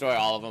supposed to destroy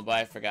all of them, but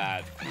I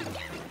forgot.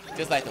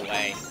 Just light the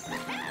way.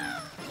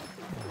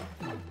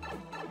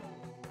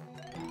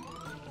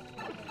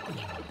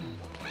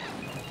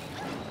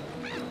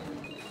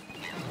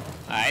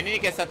 Alright, I need to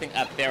get something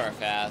up there real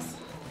fast.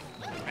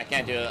 I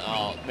can't do it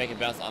all, make it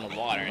bounce on the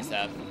water and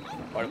stuff.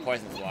 Or the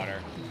poisonous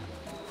water.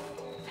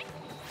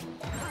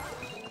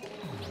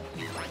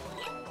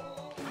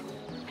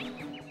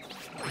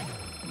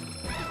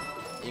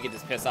 You can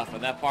just piss off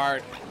on that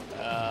part.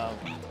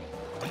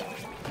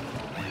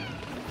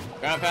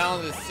 Ground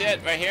pound is shit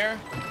right here.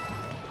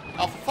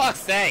 Oh, for fuck's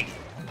sake!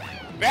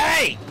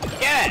 Ray!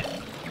 Get it!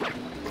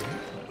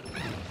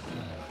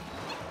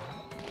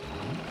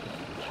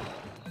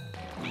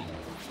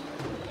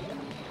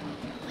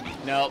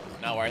 Nope,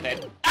 not worth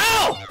it.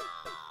 Ow!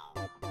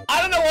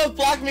 I don't know what was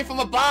blocking me from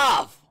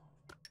above!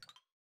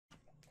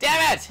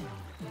 Damn it!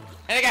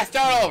 And I gotta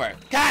start over.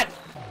 Cut!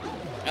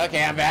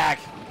 Okay, I'm back.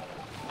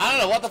 I don't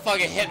know what the fuck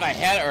it hit my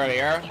head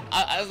earlier.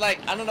 I was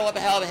like, I don't know what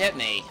the hell it hit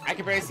me. I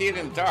could barely see it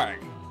in the dark.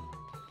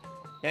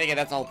 Then again,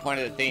 that's the whole point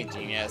of the thing,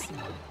 genius.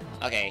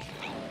 Okay.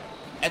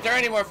 Is there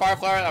any more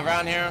fireflies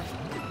around here?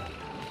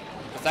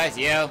 Besides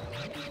you?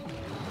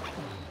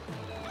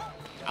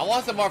 I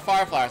want some more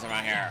fireflies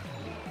around here.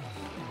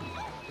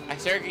 I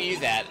sure could use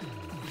that.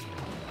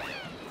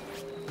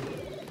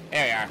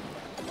 There we are.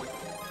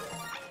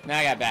 Now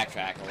I gotta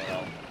backtrack a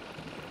little.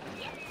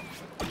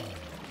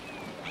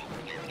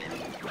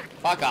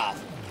 Fuck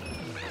off.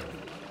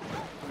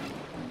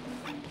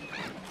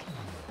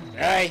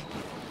 Hey!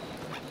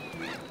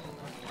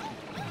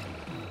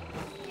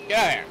 Get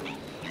out of here.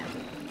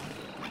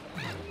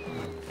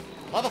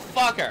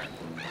 Motherfucker!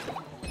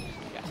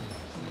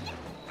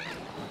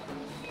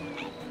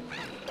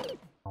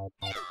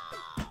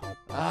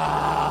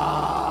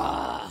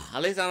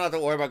 At least I don't have to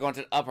worry about going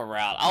to the upper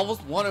route. I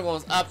almost wondered what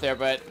was up there,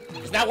 but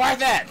it's not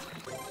worth it!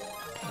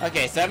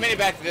 Okay, so I made it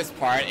back to this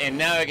part, and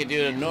now I can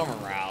do the normal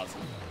route.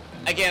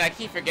 Again, I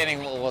keep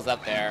forgetting what was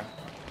up there.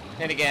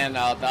 Then again, the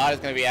audio's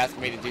gonna be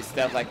asking me to do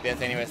stuff like this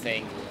anyway,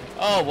 saying,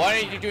 oh, why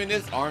aren't you doing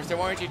this, Armster?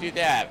 Why don't you do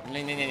that?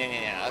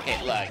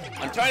 Okay, look.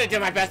 I'm trying to do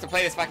my best to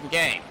play this fucking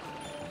game.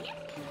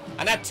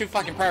 I'm not too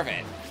fucking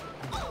perfect.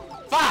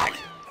 Fuck!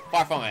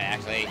 Far from it,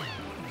 actually.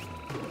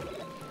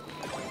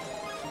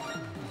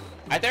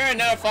 Is there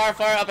another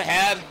firefly up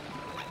ahead?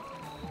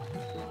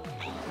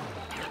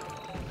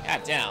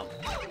 God damn.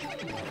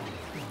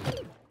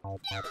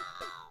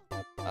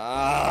 Oh,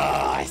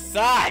 I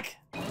suck!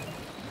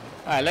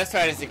 Alright, let's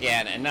try this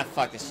again and not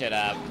fuck this shit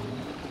up.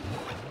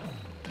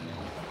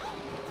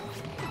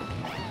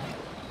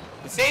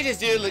 The stages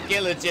do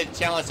get legit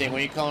challenging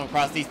when you come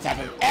across these type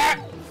of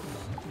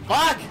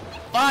Fuck!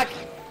 Fuck!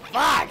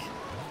 Fuck!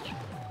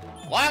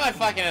 Why am I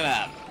fucking it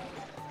up?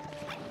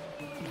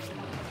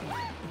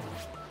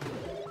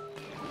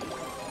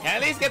 Can I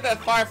at least get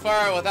that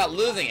firefly without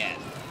losing it?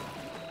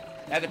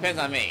 That depends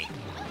on me.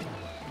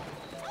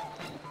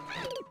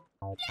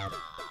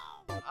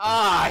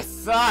 Ah, I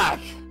suck!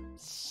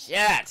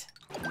 Shit!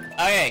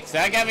 Okay, so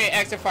I got me an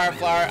extra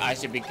firefly. I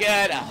should be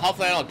good.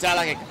 Hopefully I don't die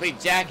like a complete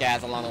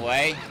jackass along the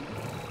way.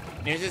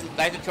 Here's just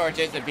light the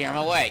torches and be on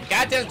my way.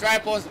 Goddamn dry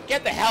pools,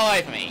 get the hell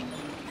away from me!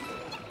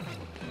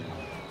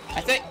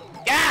 I said,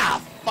 ah,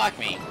 fuck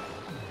me!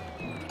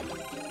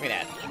 Look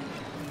at that.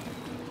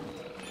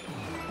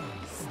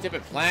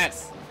 Stupid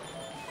plants.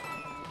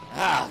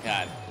 Oh,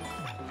 God.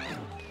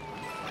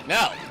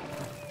 No!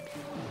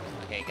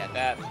 Okay, got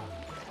that.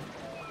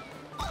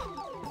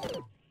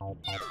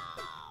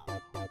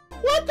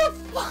 What the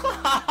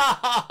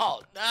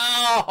fuck?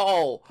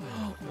 No!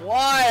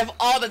 Why of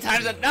all the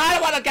times that- No, I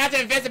don't want to get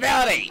to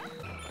invisibility!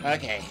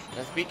 Okay,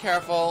 let's be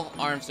careful.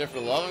 Armster, for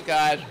the love of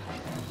God.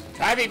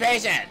 Try to be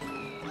patient!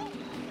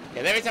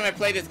 Because every time I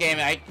play this game,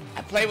 I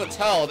play with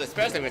Toad,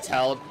 especially with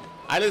Toad,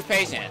 I lose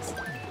patience.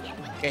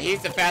 Okay,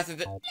 he's the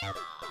fastest-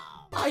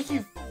 Are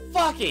you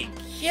fucking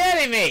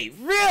kidding me?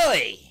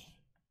 Really?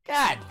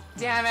 God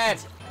damn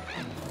it!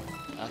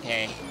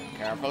 Okay,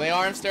 carefully,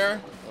 Armster.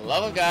 For the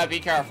love of God, be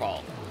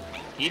careful.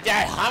 You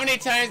died how many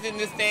times in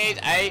this stage?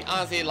 I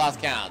honestly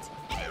lost count.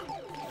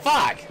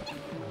 Fuck!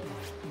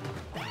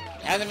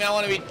 Doesn't mean I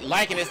want to be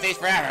liking this stage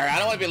forever. I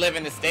don't want to be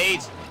living this stage.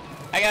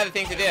 I got other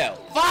things to do.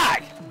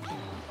 Fuck!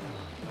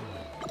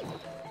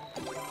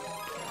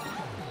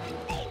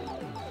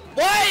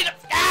 What?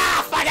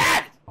 Ah, fuck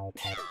it!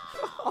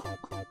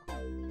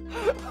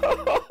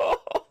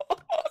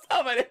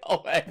 Somebody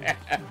over here.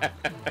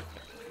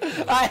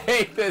 I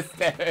hate this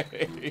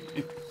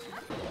stage.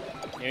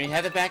 Here we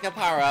have the backup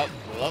power up.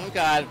 For the love of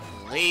God,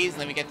 please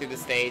let me get through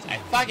this stage. I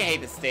fucking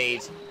hate this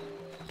stage.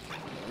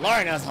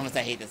 Lord knows how much I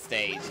hate this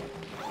stage.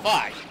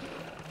 Fuck.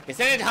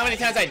 Consider how many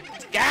times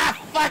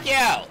fuck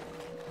you!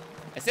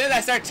 As soon as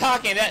I start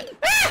talking,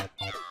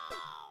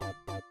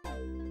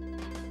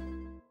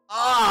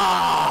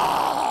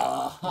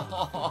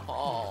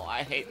 Oh,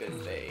 I hate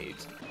this stage.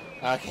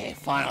 Okay,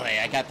 finally,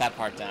 I got that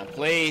part done.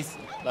 Please,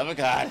 love of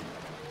God,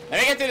 let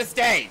me get through the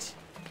stage.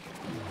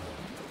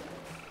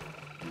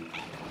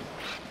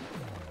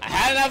 I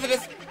had enough of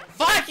this.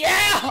 Fuck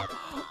yeah!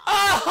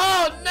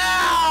 Oh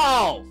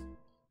no!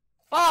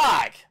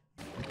 Fuck!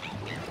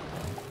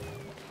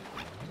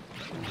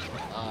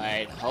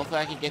 Alright,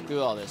 hopefully I can get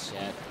through all this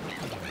shit.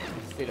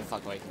 Stay the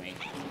fuck away from me.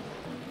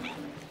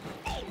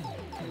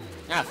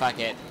 Ah, fuck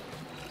it.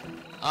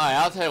 Alright,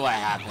 I'll tell you what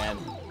happened.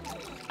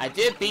 I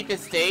did beat the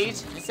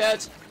stage and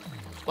such,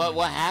 but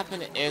what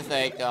happened is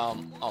like,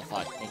 oh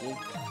fuck, thank you.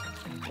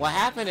 What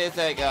happened is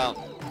like,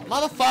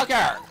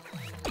 motherfucker!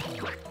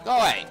 Go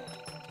away.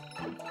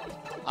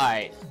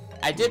 Alright,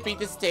 I did beat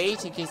the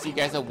stage in case you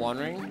guys are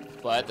wondering,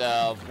 but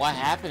what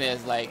happened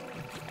is like,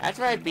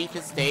 after I beat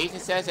the stage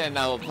and such, and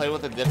I will play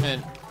with a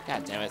different,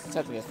 god damn it,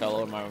 something just fell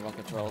over my remote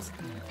controls.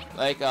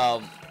 Like,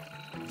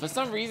 for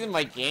some reason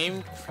my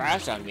game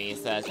crashed on me, it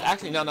says.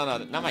 Actually, no,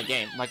 not my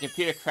game. My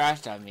computer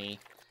crashed on me.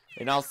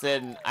 And all of a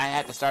sudden, I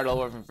had to start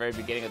over from the very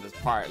beginning of this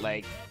part.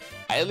 Like,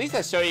 at least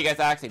I show you guys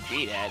I actually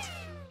beat it.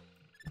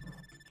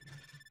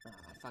 Oh,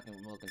 my fucking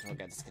remote control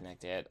got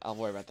disconnected. I'll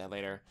worry about that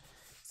later.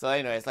 So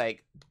anyway, it's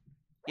like,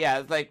 yeah,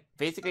 it's like,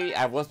 basically,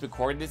 I was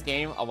recording this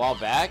game a while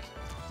back.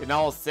 Then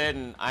all of a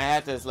sudden, I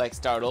had to, like,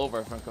 start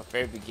over from the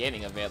very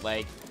beginning of it.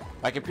 Like,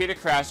 my computer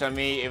crashed on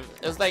me. It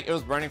was like it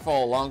was running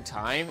for a long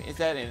time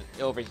instead, and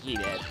it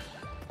overheated.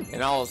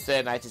 And all of a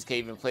sudden, I just can't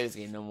even play this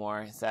game no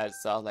more. Instead,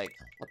 so I was like,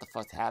 what the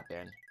fuck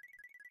happened?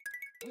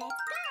 Well,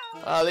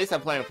 at least I'm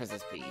playing with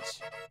Princess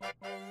Peach.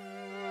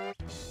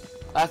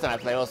 Last time I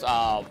played was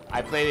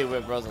I played it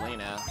with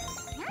Rosalina.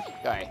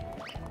 Okay.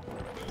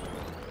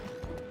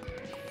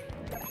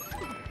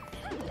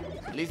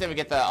 At least let me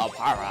get the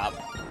power up,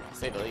 to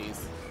say the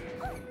least.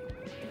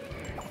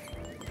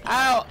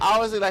 I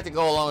always like to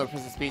go along with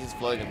Princess Peach's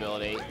floating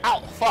ability.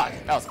 Ow! Fuck!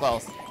 That was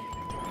close.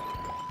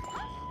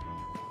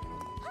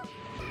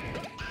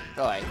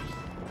 Go away.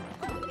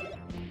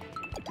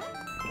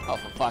 Oh,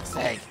 for fuck's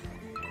sake.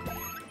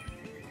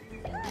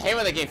 I hate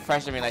when they get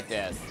fresh at me like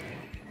this.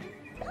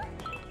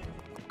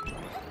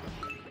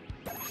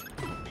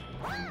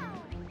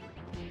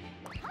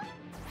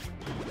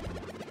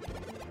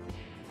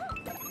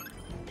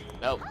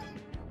 Nope.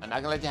 I'm not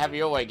gonna let you have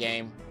your way,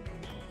 game.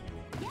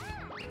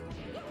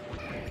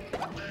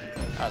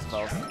 That was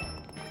close.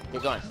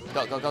 Keep going.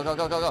 Go, go, go, go,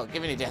 go, go, go.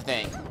 Give me the damn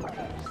thing.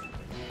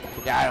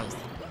 Got him.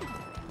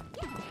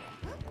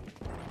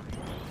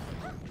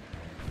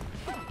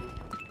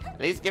 At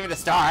least give me the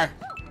star.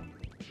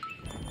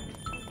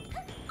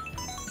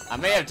 I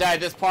may have died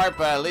this part,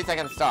 but at least I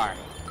got a star.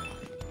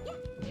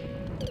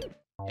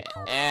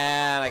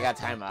 And I got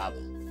time up.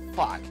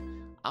 Fuck.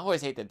 I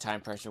always hate the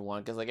time pressure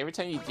one, because like every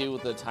time you do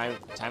the time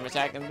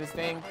attack in this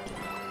thing,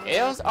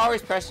 it was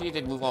always pressure you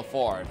to move on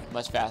forward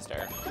much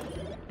faster.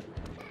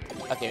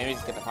 Okay, let me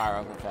just get the power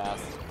up real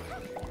fast.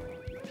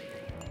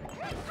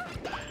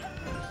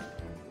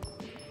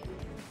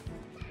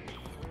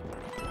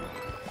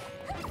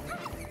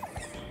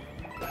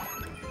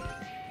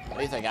 At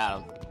least I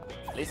got him.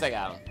 At least I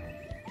got him.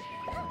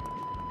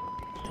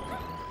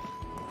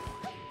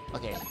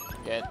 Okay,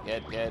 good,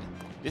 good, good.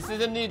 This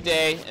is a new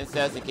day, it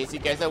says, in case you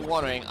guys are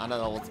wondering, I don't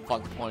know what the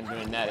fuck the point of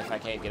doing that if I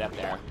can't get up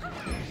there.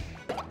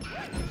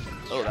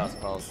 Oh, that was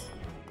close.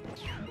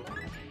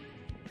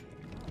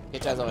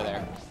 Get your ass over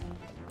there.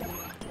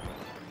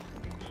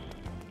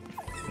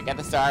 We got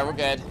the star, we're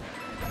good.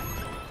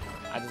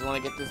 I just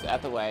want to get this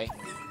out the way.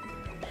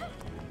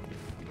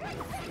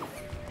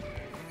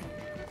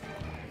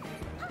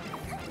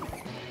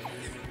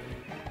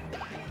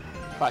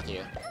 Fuck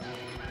you.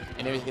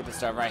 And then we can get the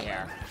star right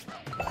here.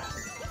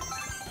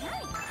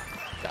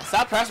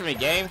 Stop pressuring me,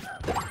 game.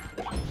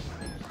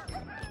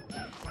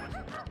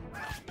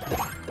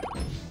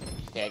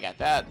 Okay, I got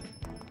that.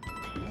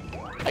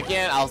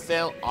 Again,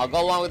 I'll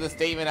go along with the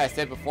statement I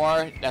said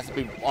before. That's to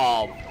be,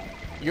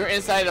 you're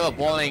inside of a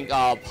boiling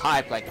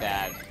pipe like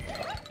that.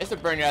 It's to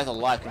burn your ass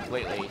alive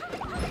completely.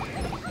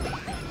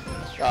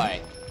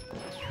 Alright.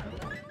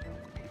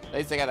 At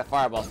least I got a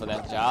fireball for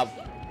that job.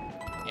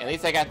 Yeah, at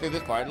least I got through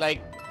this part.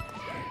 Like,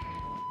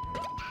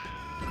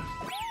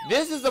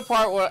 this is the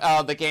part where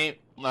the game,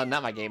 well,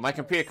 not my game, my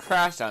computer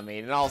crashed on me,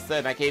 and all of a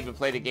sudden I can't even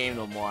play the game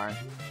no more.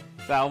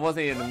 So I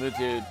wasn't in the mood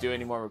to do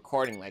any more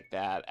recording like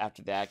that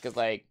after that, because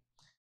like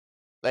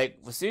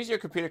as soon as your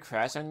computer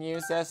crashes on you,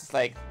 it's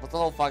like, what's the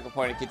whole fucking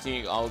point of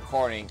continuing on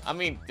recording? I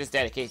mean, this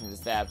dedication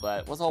is that,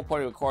 but what's the whole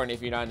point of recording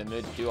if you're not in the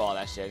mood to do all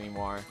that shit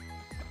anymore?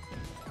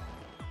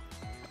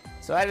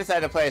 So I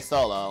decided to play a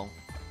solo,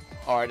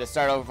 or to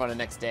start over for the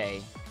next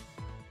day.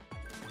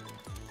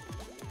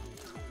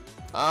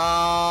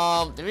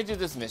 Let me do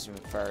this mission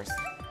first.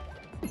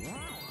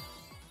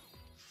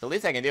 The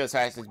least I can do is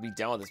try to be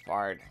done with this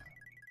part.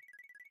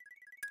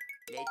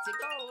 Let's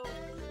go.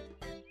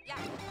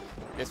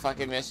 this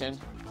fucking mission.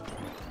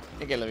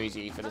 I get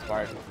Luigi for this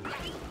part.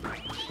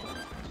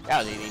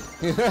 That was easy.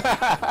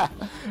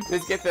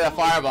 Just get to the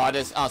fireball,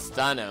 just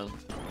stun him.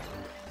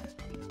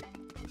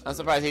 I'm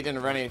surprised he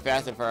didn't run any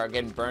faster for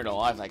getting burned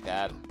alive like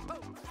that.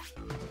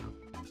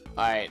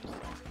 Alright.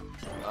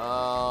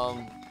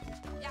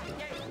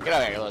 Get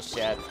over here, you little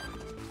shit.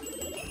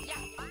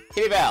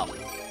 Kitty Bell!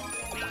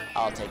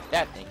 I'll take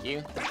that, thank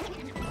you.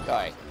 Go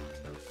away.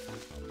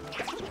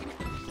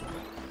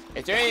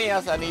 Is there anything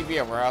else I need to be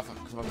aware of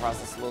come across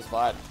this little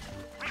spot?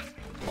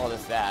 Well,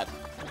 just that.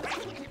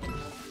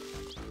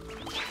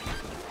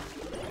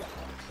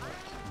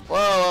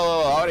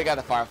 Whoa, I already got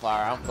the fire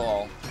flower. I'm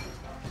cool.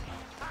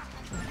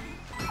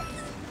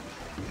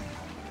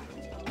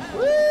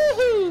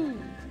 Woohoo!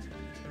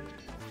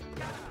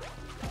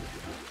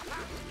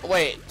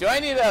 Wait, do I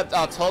need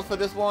a toad for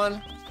this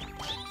one?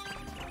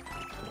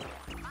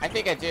 I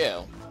think I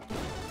do.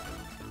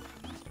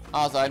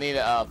 Also, I need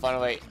a find a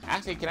way.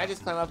 Actually, can I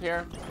just climb up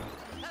here?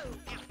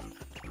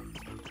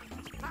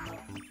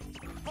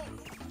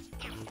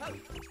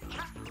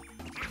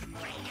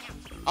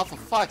 Oh, for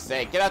fuck's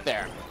sake, get up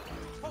there.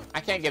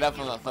 I can't get up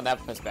from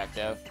that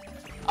perspective.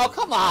 Oh,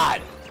 come on!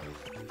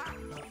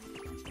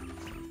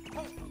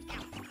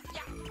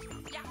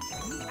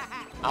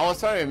 I was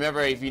trying to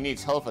remember if you need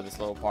toad for this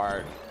little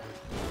part.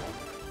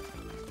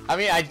 I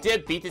mean, I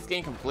did beat this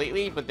game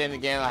completely, but then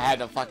again, I had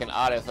the fucking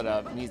audio for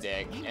the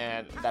music,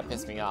 and that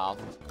pissed me off.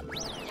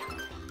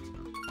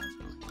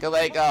 Cause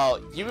like,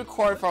 you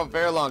record for a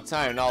very long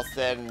time, and all of a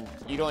sudden,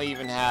 you don't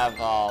even have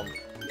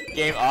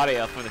game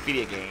audio from the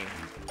video game.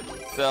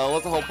 So,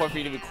 what's the whole point for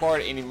you to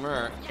record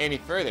any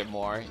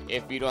furthermore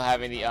if you don't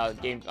have any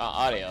game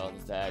audio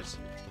and such?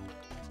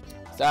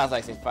 So I was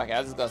like, fuck it, I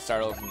was just gonna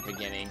start over from the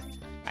beginning.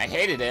 I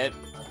hated it.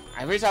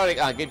 I wish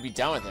I would be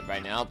done with it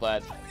right now,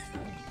 but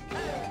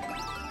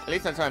at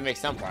least I'm trying to make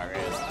some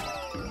progress.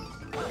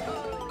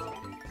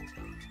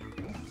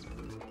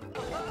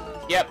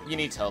 Yep, you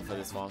need toad for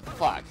this one.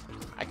 Fuck,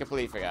 I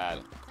completely forgot.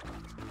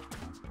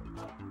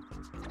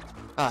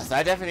 So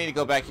I definitely need to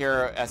go back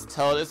here as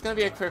Toad. It's gonna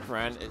be a quick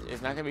run.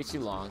 It's not gonna be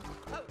too long.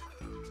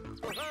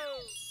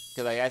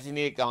 Cause I actually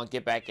need to go and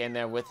get back in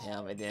there with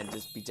him and then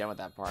just be done with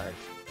that part.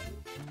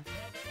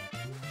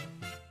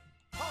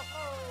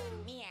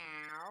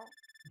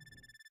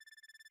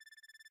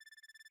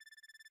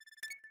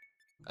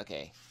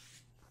 Okay.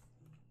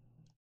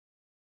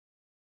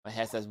 My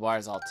headset's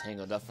wire's all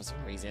tangled up for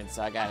some reason,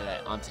 so I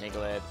gotta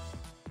untangle it.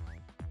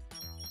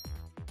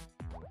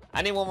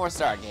 I need one more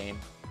star game.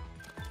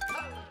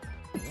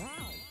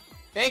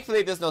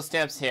 Thankfully, there's no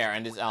stamps here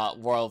in this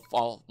world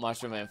fall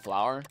mushroom and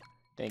flower.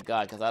 Thank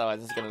God, because otherwise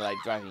this is gonna like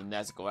drive me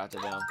nuts to go after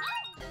them.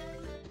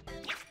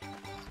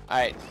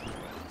 Alright.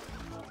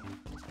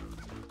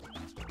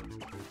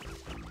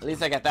 At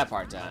least I got that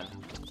part done.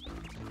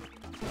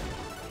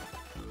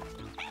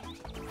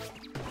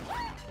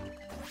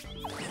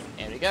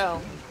 And we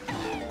go.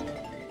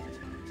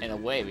 And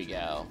away we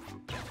go.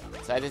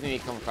 So I just need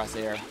to come across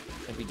here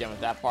and be done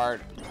with that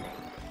part.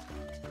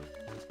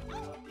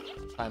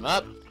 Climb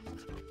up.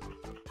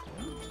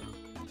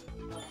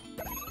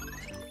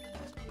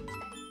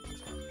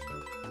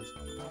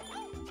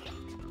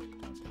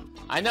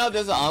 I know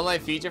there's an online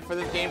feature for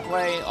this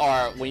gameplay,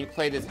 or when you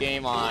play this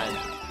game on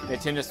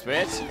Nintendo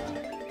Switch,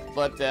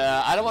 but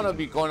I don't want to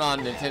be going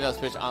on Nintendo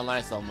Switch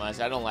online so much.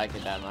 I don't like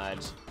it that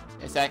much.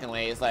 And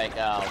secondly, it's like,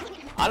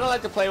 I don't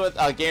like to play with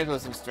games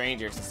with some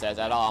strangers and such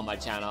at all on my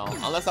channel.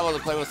 Unless I want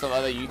to play with some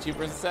other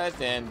YouTubers and such,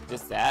 then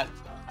just that.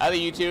 Other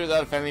YouTubers,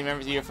 other family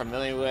members you're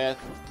familiar with,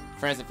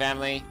 friends and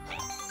family.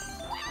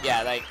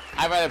 Yeah, like,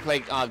 I'd rather play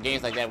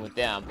games like that with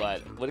them,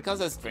 but when it comes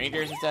to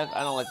strangers and stuff,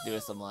 I don't like to do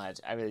it so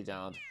much. I really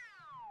don't.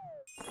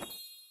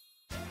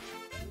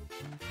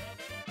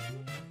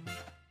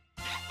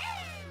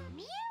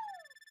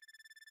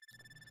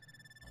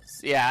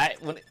 Yeah,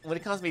 when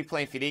it comes to me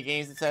playing video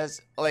games and such,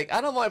 like,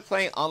 I don't mind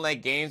playing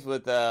online games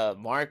with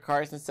Mario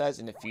Kart and such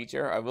in the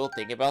future. I will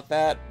think about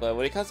that. But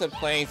when it comes to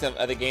playing some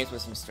other games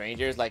with some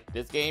strangers, like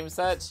this game and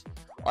such,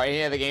 or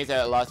any other games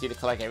that allows you to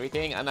collect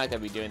everything, I'm not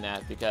gonna be doing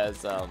that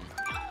because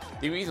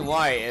the reason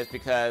why is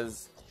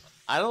because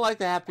I don't like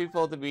to have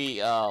people to be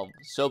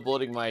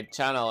showboating my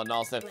channel and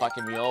all of a sudden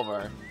fucking me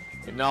over.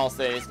 And all of a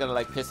sudden it's gonna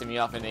like pissing me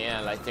off in the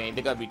end, like saying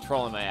they're gonna be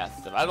trolling my ass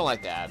and stuff. I don't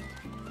like that.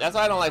 That's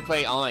why I don't like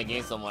playing online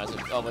games so much.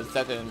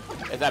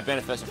 It's not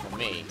beneficial for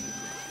me.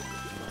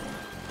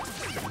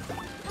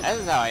 That's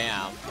just how I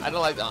am. I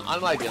don't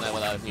like dealing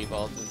with other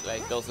people,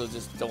 like those who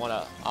just don't want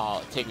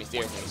to take me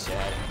seriously and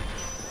shit.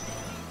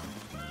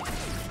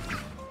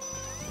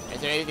 Is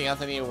there anything else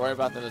I need to worry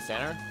about in the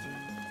center?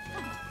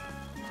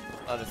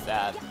 Oh, that's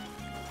sad.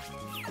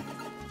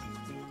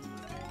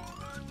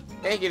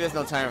 Thank you, there's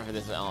no timer for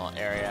this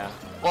area.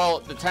 Well,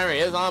 the timer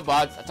is on,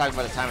 but I'm talking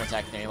about the timer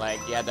attack thing. Like,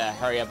 you have to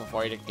hurry up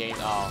before the game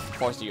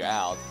forces you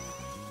out.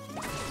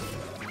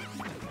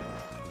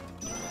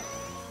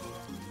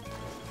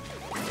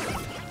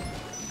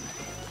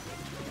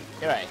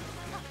 Get right.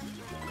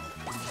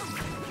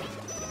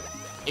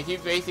 if you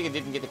basically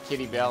didn't get the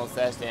kitty bell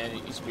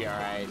session, you should be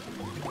alright.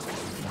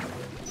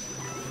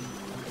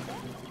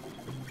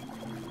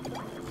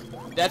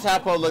 That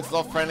tadpole looks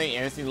so friendly,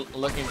 innocent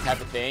looking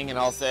type of thing, and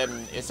all of a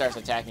sudden it starts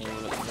attacking you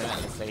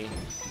relentlessly.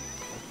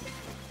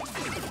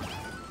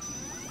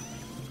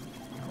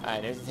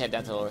 Alright, let's just head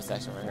down to the lower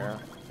section right here.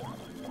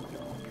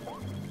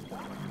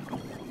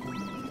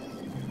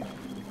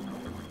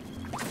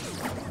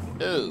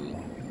 Ooh.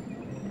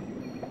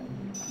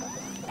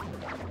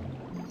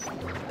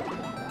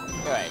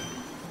 Alright.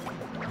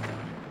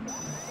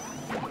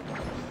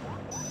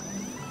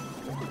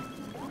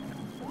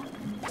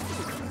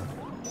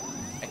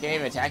 I can't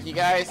even attack you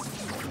guys?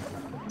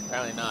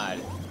 Apparently not.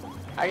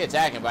 I can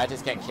attack him, but I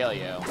just can't kill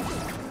you.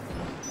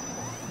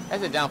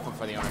 That's a downfall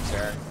for the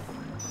archer.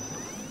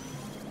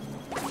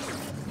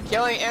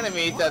 Killing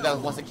enemies that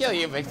wants to kill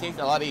you makes things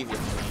a lot easier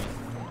for me.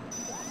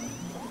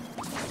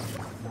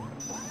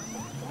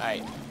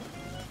 Alright.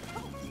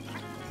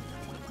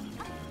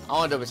 I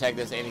want to double check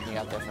there's anything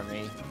out there for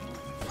me.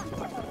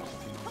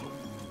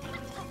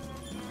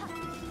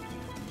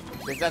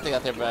 There's nothing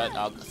out there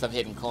but some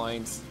hidden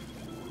coins.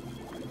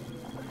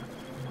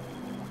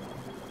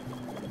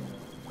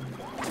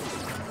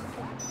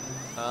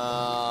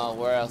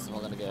 Where else am I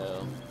gonna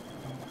go?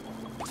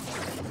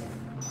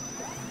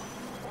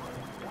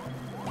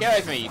 Get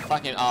away from me, you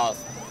fucking oh.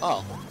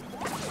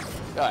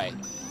 Go away.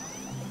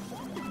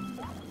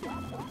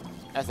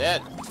 That's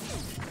it.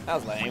 That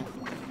was lame.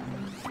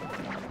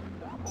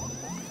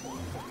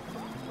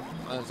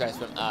 I'm gonna try to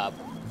swim up.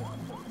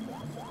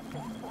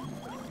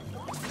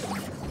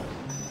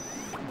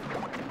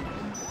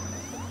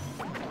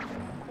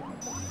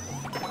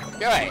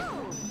 Go away.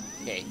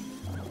 Okay.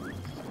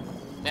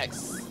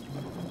 Next.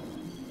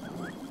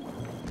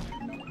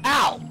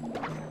 Ow!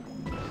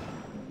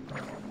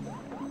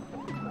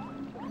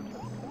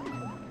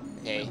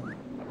 Okay.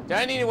 Do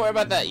I need to worry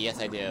about that? Yes,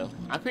 I do.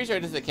 I'm pretty sure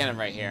this is a cannon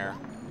right here.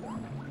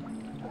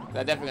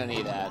 I definitely gonna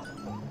need that.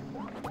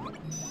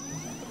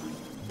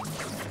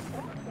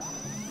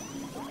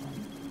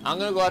 I'm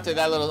gonna go out to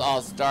that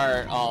little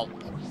star.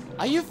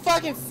 Are you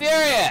fucking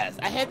serious?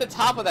 I hit the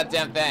top of that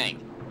damn thing.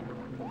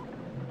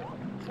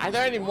 Are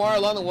there any more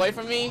along the way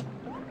from me?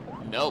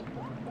 Nope.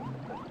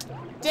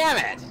 Damn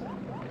it!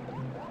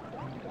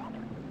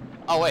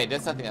 Oh wait,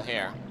 there's something up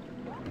here.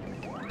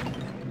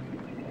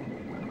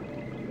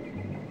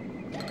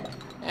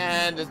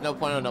 And there's no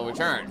point of no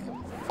return.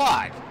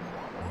 Fuck!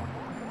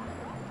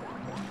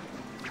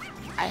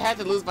 I had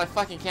to lose my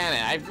fucking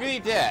cannon. I really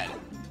did.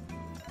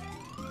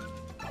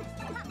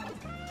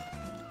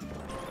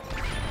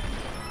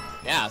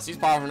 Yeah, she's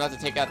powerful enough to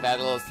take out that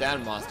little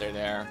sand monster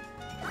there.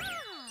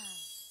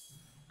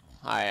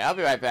 Alright, I'll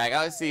be right back.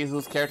 I'll see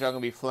whose character I'm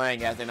gonna be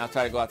playing as, and I'll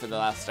try to go after the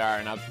last star,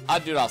 and I'll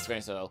do it off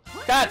screen. So,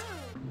 cut!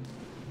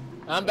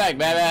 I'm back,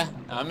 baby.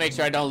 I'll make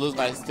sure I don't lose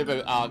my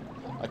stupid a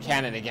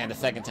cannon again the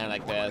second time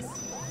like this.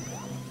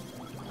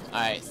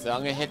 Alright, so I'm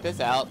gonna hit this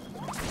out.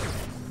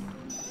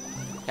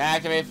 Can I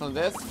activate from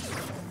this?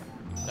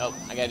 Nope,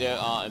 I gotta do it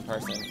all in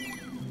person.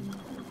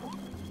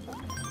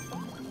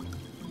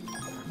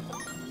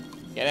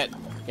 Get it,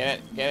 get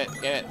it, get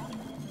it, get it.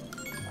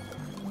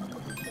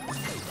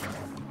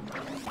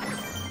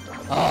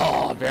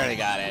 Oh, barely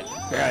got it,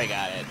 barely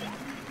got it.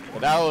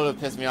 But that would have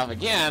pissed me off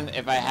again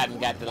if I hadn't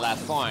got the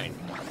last coin.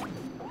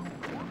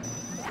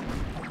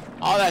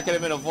 All that could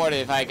have been avoided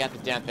if I got the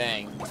damn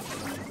thing.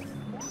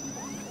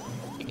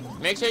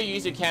 Make sure you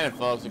use your cannon,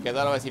 folks, because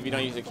otherwise if you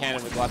don't use your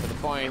cannon with lots of the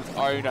coins,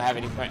 or you don't have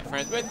any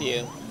friends with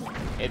you,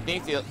 it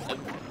thinks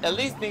at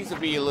least things will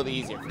be a little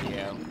easier for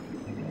you.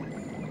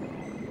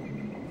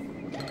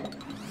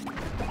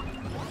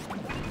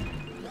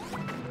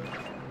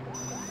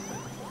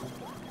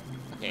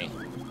 Okay.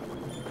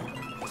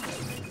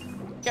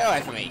 Get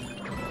away from me.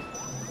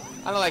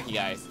 I don't like you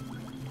guys.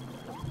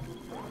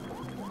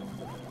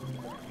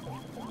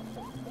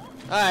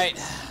 Alright,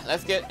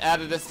 let's get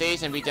out of this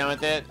stage and be done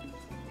with it.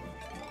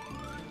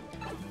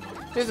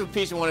 This is what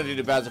Peach wanted to do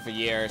to Bowser for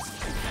years.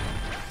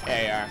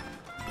 There you are.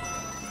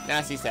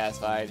 Now she's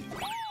satisfied.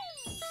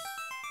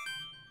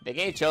 The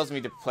game chose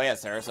me to play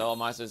as her, so I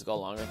might as well just go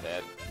along with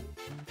it.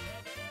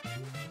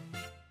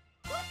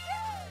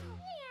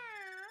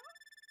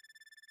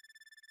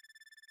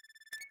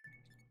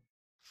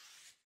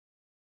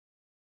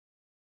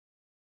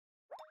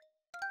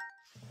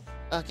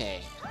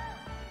 Okay.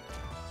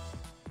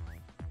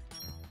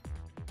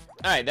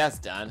 Alright, that's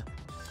done.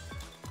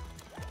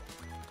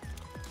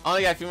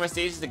 Only got a few more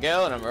stages to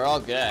go, and we're all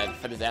good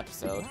for this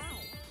episode.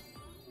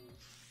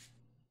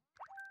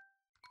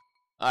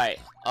 Alright.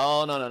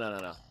 Oh, no, no, no, no,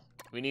 no.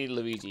 We need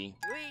Luigi.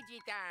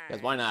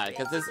 Because why not?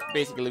 Because this is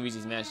basically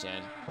Luigi's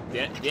mansion.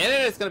 The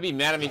internet's gonna be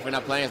mad at me for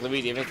not playing as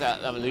Luigi if it's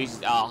a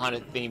Luigi's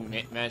haunted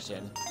themed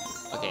mansion.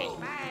 Okay.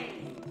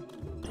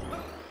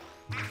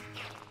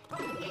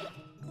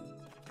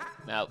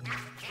 Nope.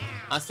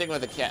 I'm sticking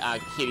with the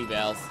kitty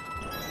bells.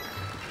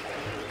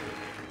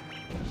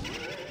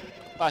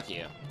 Fuck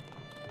you.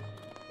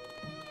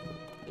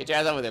 Get your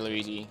ass over there,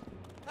 Luigi.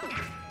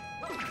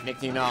 Next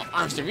thing you know,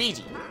 I'm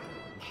Luigi.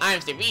 I'm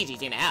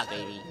Luigi's in the house,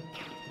 baby.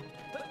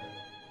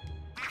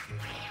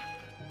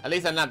 At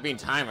least I'm not being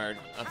timered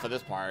for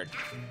this part.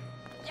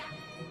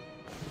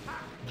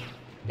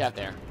 Get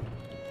there.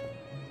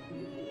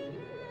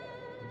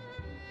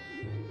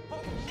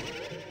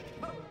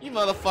 You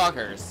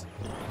motherfuckers.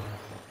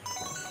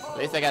 At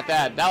least I got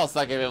that. That would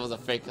suck if it was a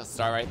fake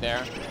star right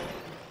there.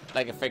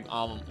 Like a fake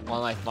one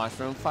life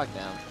mushroom. Fuck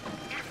them.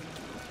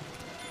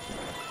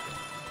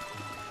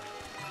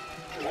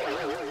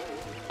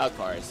 Of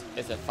course,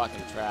 it's a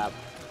fucking trap.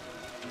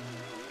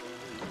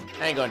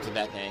 I ain't going to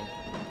that thing.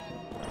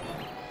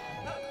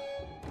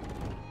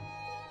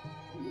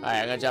 Alright,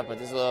 I'm gonna jump with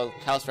this little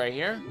house right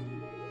here.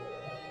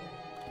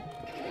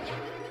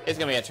 It's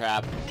gonna be a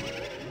trap.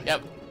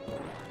 Yep.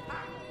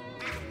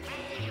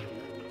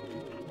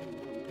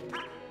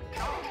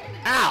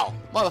 Ow!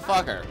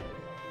 Motherfucker!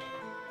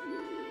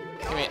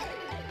 Give me it.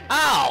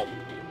 Ow!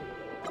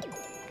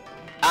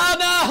 Oh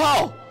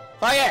no!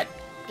 Fuck it!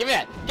 Give me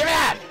it! Give me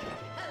that!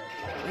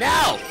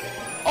 No!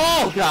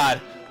 Oh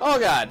god! Oh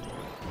god!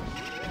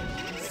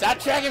 Stop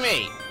tracking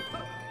me!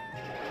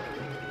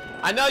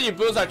 I know you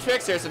boos are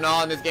tricksters and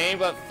all in this game,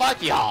 but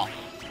fuck y'all!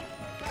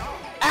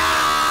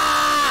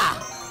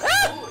 Ah!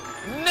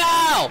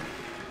 No!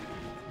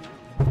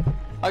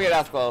 Okay,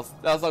 that's close.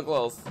 That was so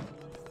close.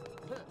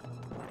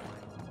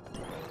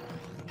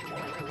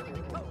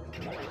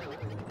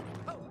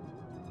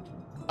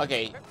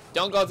 Okay,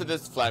 don't go to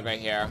this flag right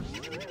here.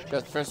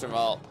 Because first of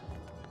all,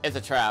 it's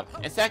a trap.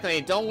 And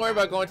secondly, don't worry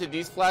about going to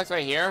these flags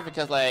right here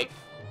because like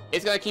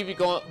it's gonna keep you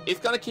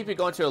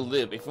going to a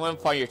loop. If you want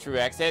to find your true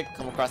exit,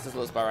 come across this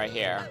little spot right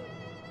here.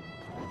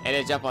 And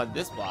then jump on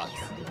this box.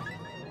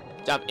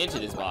 Jump into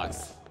this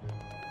box.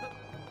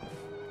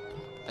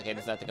 Okay,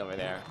 there's nothing over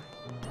there.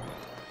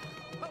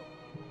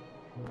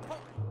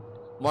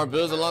 More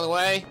boos along the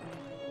way.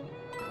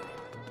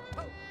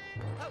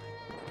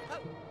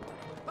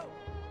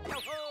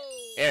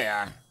 Here we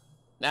are.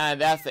 Nah,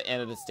 that's the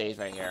end of the stage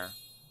right here.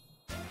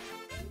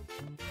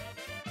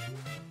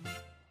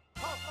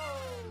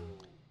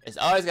 It's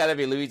always gotta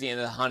be Luigi in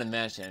the Haunted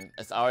Mansion.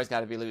 It's always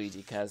gotta be Luigi,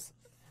 because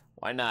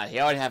why not? He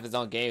already have his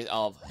own games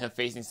of him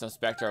facing some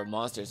specter or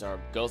monsters or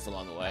ghosts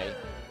along the way.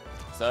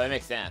 So it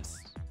makes sense.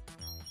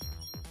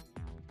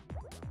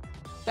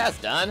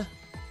 That's done.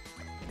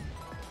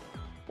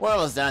 We're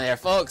almost done here,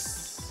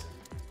 folks.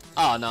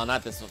 Oh no,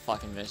 not this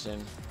fucking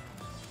mission.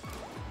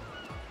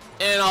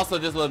 And also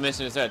this little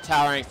mission is a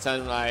towering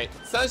sunshine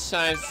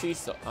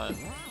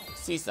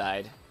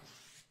seaside.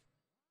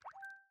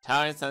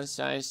 Towering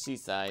sunshine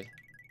seaside.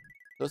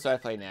 Who's do I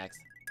play next?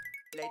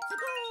 Let's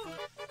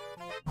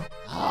go.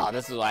 Oh,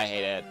 this is why I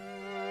hate it.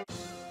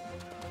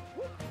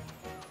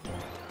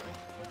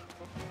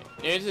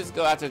 You just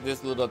go after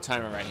this little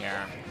timer right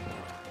here.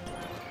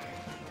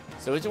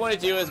 So what you want to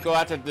do is go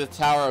after the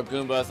tower of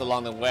Goombas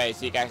along the way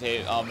so you can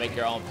actually make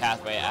your own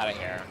pathway out of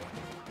here.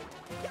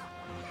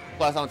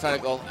 Plus, I'm trying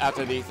to go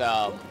after these,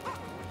 I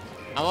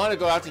want to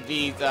go after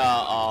these,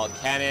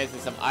 cannons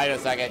and some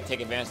items I can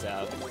take advantage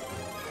of.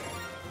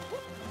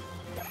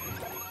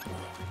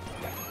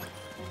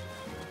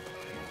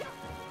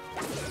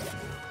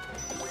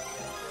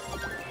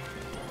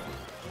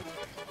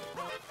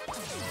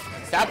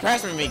 Stop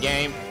pressuring me,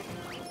 game!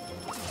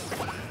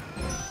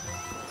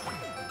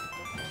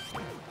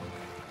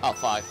 Oh,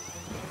 fuck.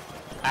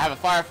 I have a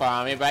firefly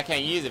on me, but I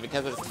can't use it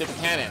because of the stupid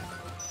cannon.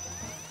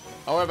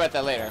 I'll worry about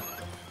that later.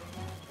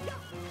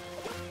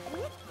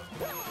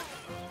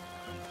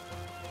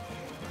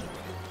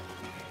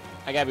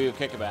 I gotta be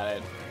quick about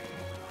it.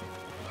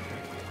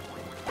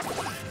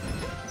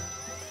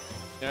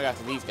 Then I got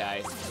to these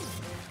guys.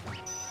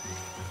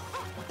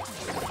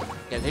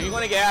 Because if you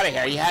want to get out of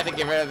here, you have to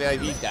get rid of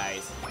these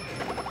guys.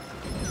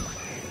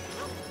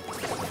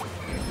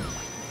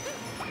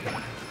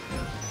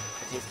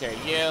 Takes care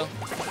of you.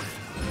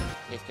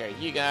 Takes care of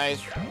you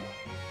guys.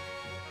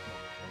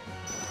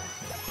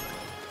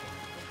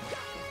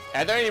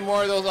 Are there any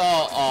more of those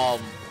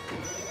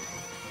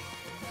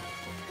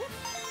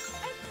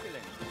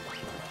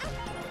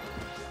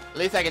At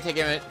least I can take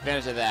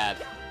advantage of that.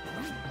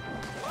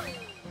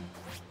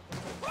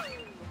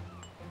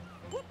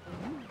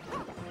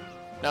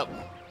 Nope.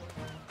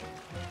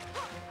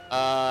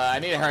 I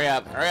need to hurry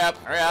up. Hurry up.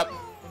 Hurry up.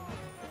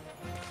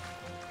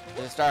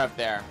 There's a star up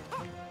there.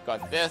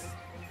 Got this.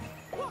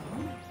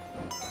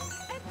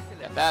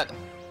 Got that.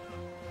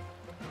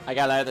 I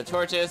gotta light the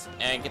torches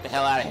and get the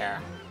hell out of here.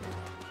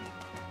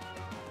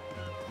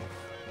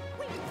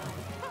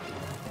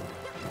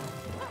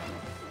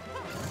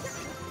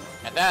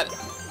 Got that.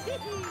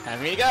 Time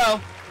for me to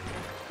go.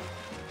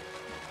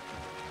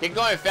 Keep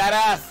going, fat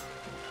ass.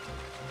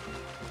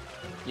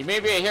 You may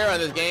be a hero in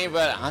this game,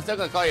 but I'm still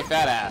gonna call you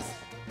fat ass.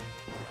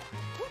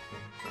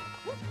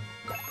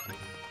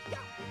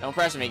 Don't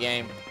pressure me,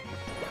 game.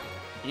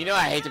 You know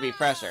I hate to be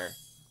pressured.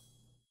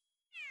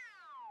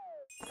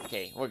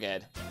 Okay, we're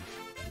good.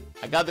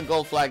 I got the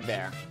gold flag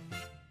there.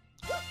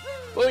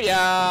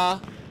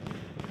 Booyah!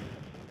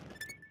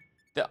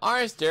 The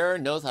Armster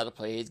knows how to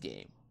play his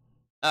game.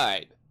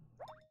 Alright.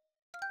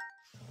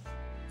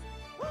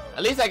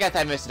 At least I got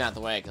that mission out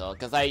the way,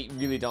 because I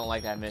really don't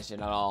like that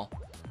mission at all.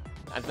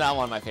 That's not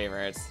one of my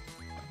favorites.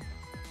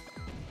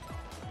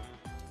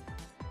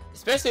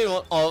 Especially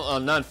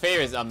on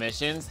non-favorites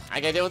missions. I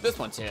gotta deal with this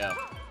one too.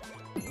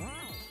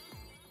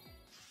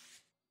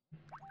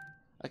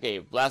 Okay,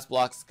 Blast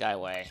Block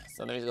Skyway.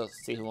 So let me go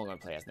see who I'm gonna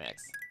play as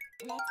next.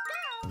 Let's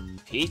go.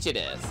 Peach it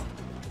is.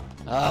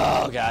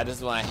 Oh god, this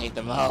is one I hate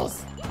the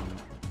most.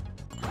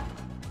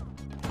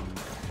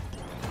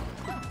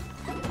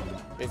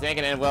 This ain't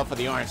gonna end well for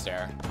the orange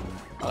there.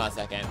 Hold on a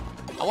second.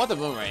 I want the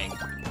boomerang.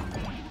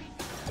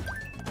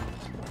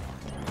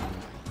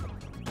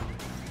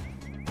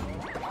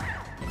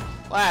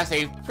 Well,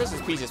 actually,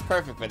 Princess Peach is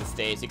perfect for the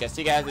stage because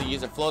she has to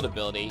use her float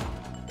ability,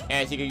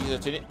 and she can use her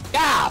to.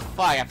 Ah,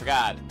 fuck! I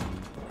forgot.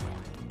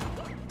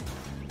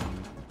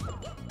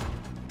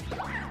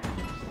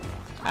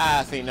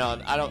 Ah, see,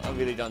 no, I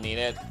really don't need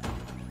it.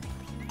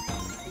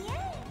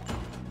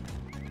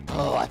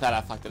 Oh, I thought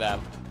I fucked it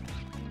up.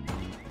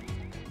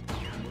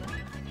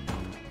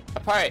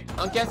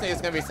 I'm guessing it's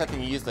gonna be something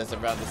useless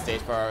around the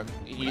stage for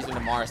using the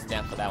Mars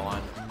stamp for that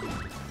one.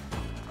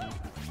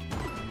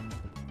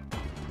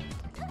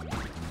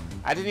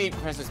 I did need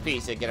Princess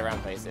Peach to get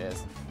around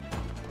places.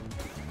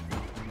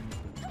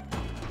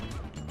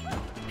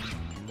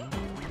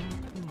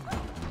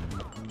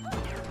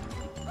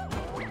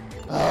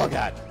 Oh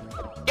god.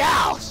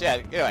 Ow!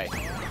 Shit! Anyway.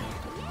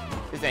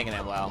 This ain't gonna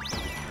end well.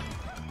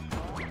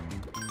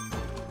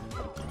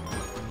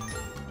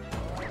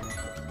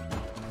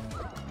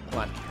 Come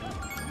on.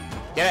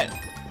 Get it!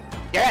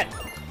 Get it!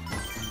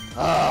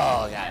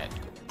 Oh, got it.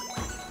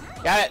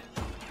 Got it!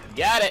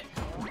 Got it!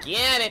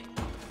 Get it!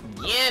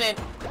 Get it!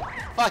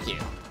 Fuck you.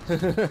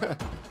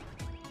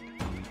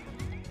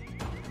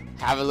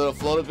 Have a little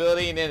float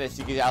ability, and then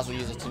you can also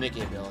use a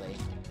Tanuki ability.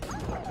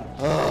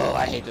 Oh,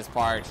 I hate this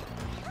part.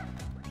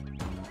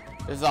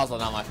 This is also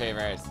not my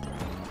favorite.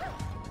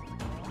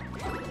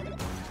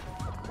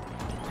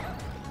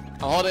 I'm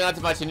holding on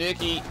to my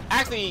Tanuki.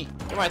 Actually,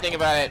 you might think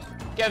about it,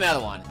 get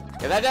another one.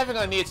 Because I'm definitely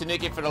going to need a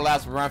Tanuki for the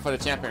last run for the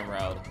Champion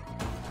Road.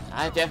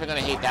 I'm definitely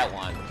going to hate that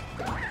one.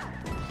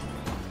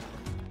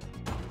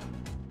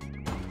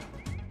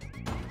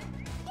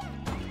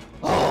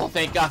 Oh,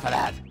 thank God for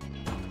that.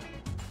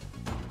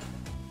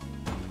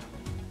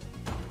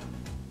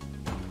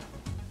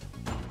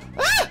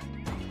 Ah!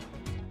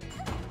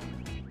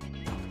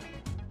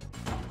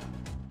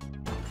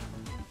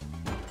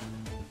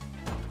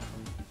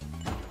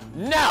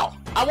 No!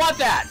 I want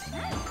that!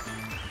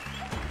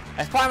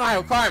 That's part of my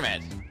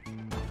requirement.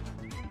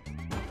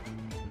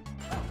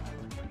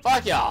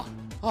 Fuck y'all.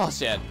 Oh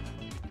shit.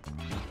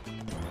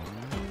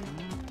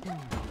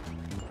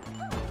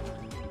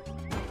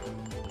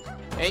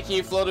 Thank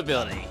you,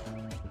 floatability.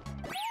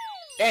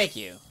 Thank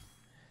you.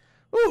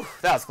 Whew,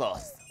 that was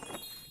close.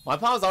 My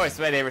palms always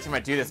sweaty every time I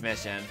do this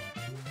mission.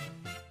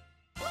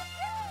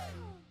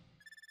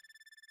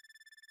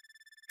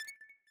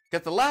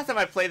 Because the last time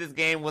I played this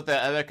game with the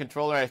other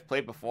controller I've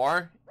played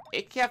before,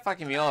 it kept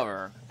fucking me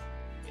over.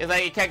 It's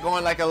like it kept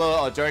going like a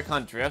little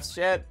Joy-Con drift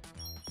shit.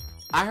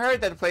 I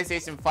heard that the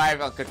PlayStation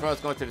 5 controller is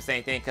going through the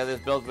same thing because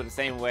it's built with the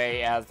same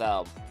way as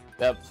the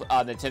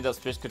Nintendo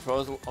Switch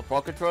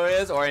Pro controller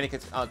is, or any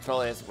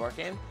controller is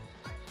working.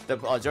 The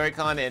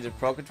Joy-Con and the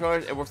Pro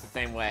controllers, it works the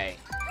same way.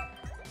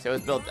 So it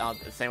was built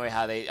the same way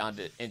how they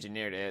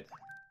engineered it.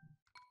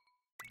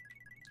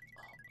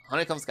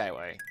 Honeycomb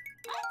Skyway.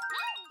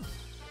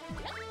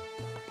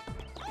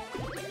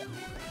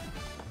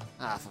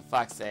 Ah, for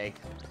fuck's sake.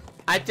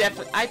 I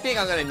think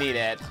I'm gonna need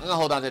it. I'm gonna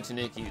hold on to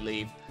Tanuki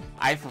Leaf.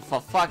 For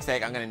fuck's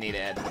sake, I'm gonna need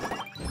it.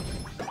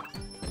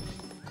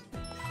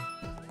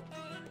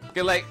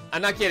 Cause like,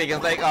 I'm not kidding,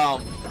 cause like,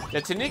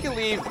 the Tanuki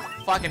Leaf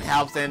fucking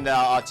helps in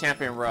the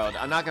Champion Road.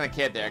 I'm not gonna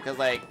kid there, cause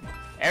like,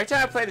 every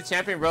time I play the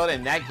Champion Road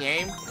in that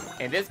game,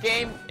 in this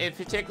game in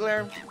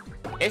particular,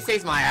 it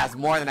saves my ass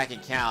more than I can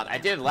count. I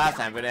did it last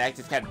time, but I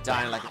just kept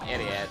dying like an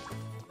idiot.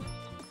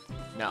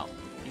 No,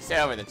 you stay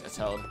over the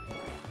Toad.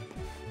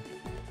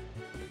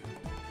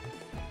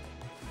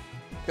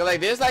 Cause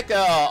like, there's like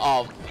a,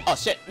 oh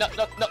shit, no,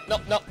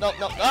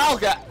 oh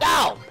god,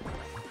 no!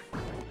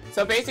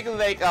 So basically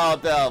like,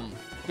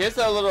 there's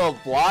a little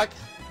block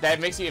that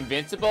makes you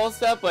invincible and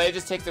stuff, but it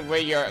just takes away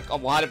your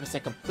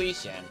 100%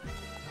 completion.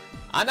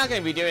 I'm not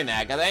gonna be doing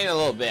that, cause I ain't a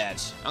little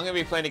bitch. I'm gonna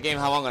be playing the game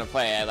how I'm gonna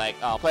play it, like,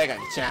 I'll play like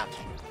a champ.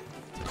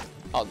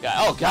 Oh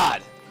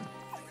god.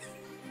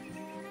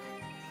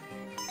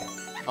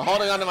 I'm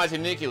holding on to my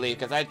Tanuki Leaf,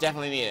 cause I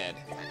definitely need it.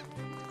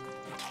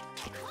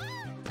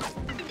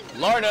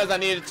 Lord knows I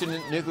needed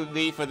Tanuki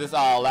Leaf for this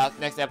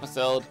next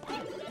episode,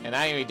 and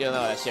I ain't gonna be dealing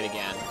with that shit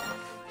again.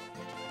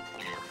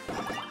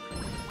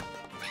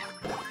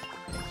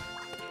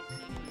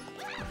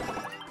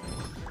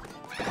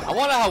 I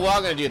wonder how well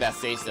I'm gonna do that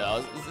stage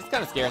though. This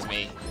kind of scares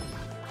me.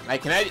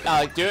 Like, can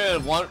I do it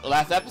in one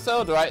last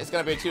episode, or it's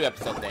gonna be a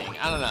 2-episode thing?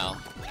 I don't know.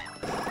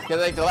 Because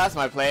like the last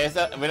time I played,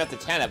 it went up to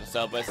 10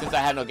 episodes, but since I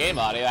had no game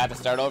audio, I had to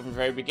start over from the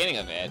very beginning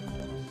of it.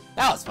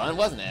 That was fun,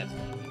 wasn't it?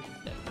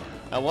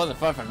 It wasn't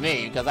fun for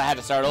me, because I had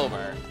to start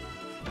over.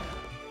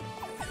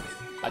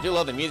 I do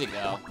love the music,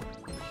 though.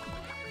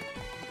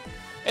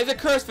 It's a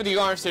curse for the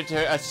orange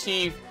to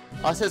achieve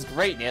his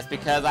greatness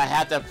because I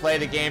have to play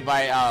the game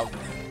by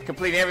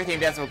completing everything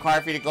that's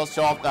required for you to go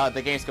show off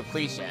the game's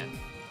completion.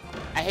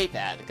 I hate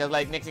that because,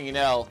 like, next thing you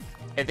know,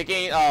 if the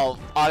game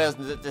audio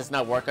does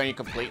not work on you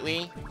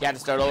completely, you have to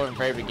start over from the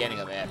very beginning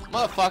of it.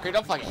 Motherfucker,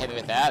 don't fucking hit me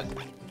with that.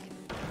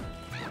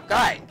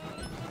 God.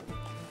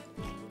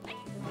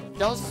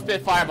 Don't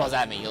spit fireballs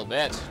at me, you little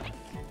bitch.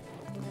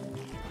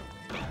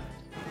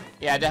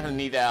 Yeah, I definitely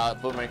need a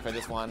boomerang for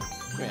this one.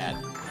 Give me that.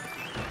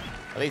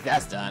 At least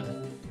that's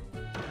done.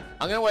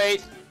 I'm gonna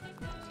wait.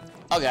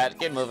 Oh god,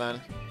 get moving.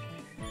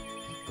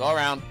 Go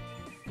around.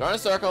 Go in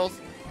circles.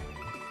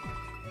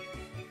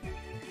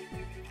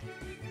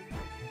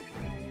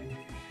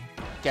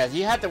 Because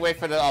you have to wait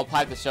for the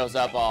pipe that shows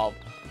up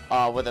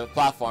with a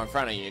platform in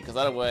front of you, because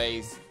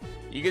otherwise,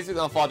 you guys are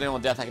gonna fall down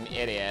on death like an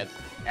idiot.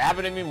 It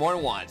happened to me more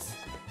than once.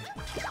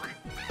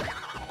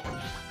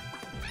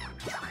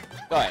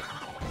 Go ahead.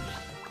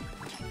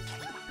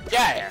 Get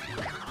out of here.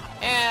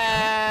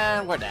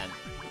 And we're done.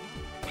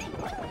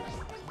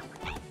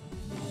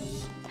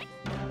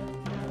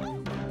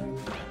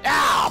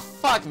 Ah,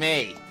 fuck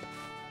me.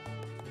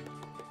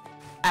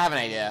 I have an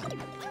idea.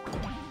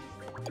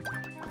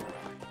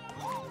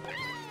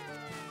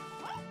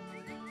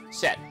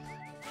 Shit.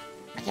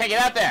 I can't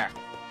get out there.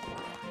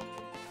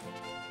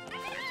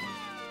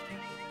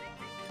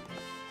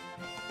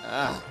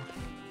 Ugh.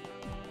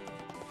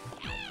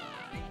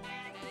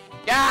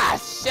 Ah,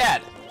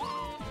 shit.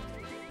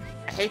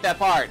 I hate that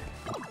part.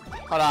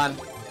 Hold on.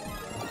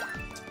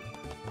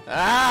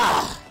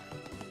 Ah!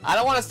 I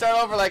don't want to start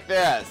over like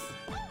this.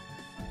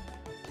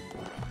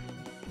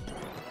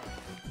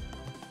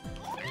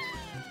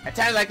 At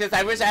times like this,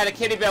 I wish I had a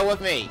kitty bell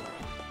with me.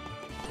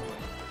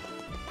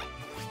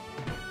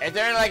 Is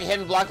there like a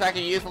hidden block that I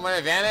can use for my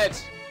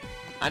advantage?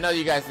 I know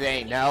you guys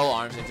ain't no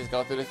arms and just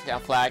go through this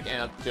flag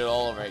and I'll do it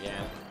all over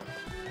again.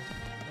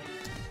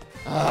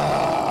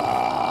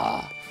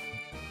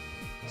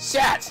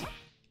 Shit!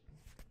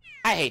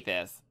 I hate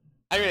this.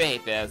 I really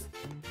hate this.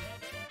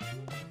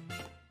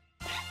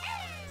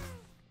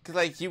 Cause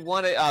like you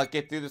want to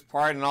get through this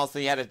part and also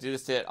you had to do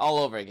this shit all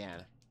over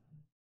again.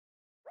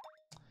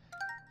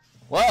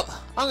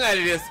 Well, I'm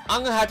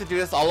gonna have to do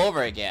this all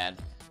over again.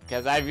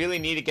 Because I really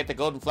need to get the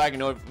golden flag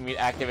in order for me to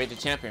activate the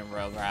champion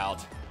route.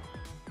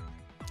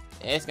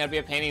 It's gonna be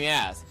a pain in the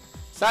ass.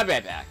 So I'll be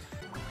right back.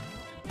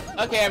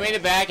 Okay, I made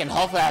it back and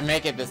hopefully I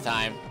make it this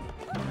time.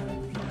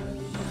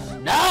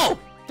 No!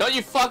 Don't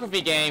you fuck with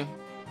me, game!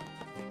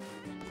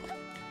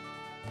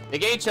 The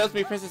game chose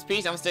me Princess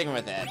Peach, I'm sticking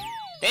with it.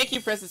 Thank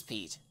you, Princess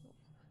Peach.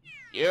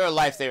 You're a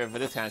lifesaver for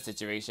this kind of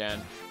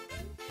situation.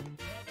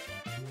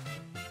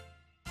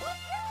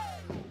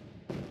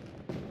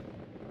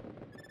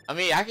 I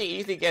mean, I can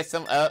easily get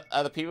some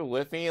other people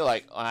with me,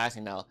 like, oh,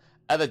 actually no,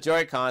 other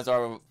Joy-Cons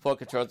or full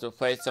controls to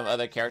play some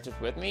other characters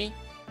with me,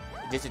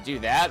 just to do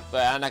that,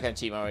 but I'm not gonna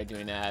cheat my way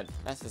doing that.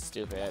 That's just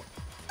stupid.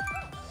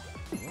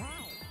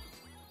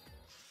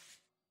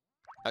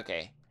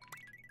 Okay.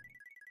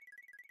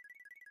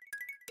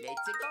 Let's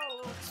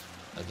go.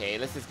 Okay,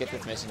 let's just get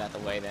this mission out the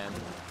way then.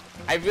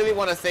 I really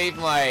want to save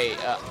my,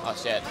 oh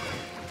shit.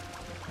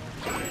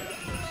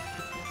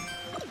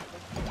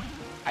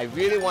 I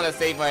really want to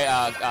save my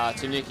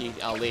Tanuki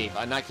leaf.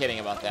 I'm not kidding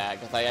about that,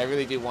 because I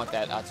really do want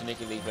that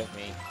Tanuki leaf with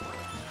me.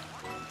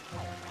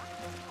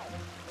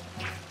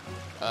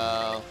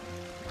 Alright,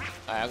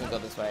 I'm gonna go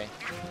this way.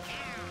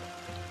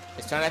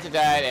 Just try not to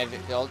die and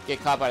don't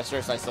get caught by the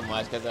searchlight so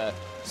much, because the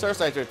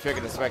searchlights will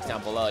trigger the spikes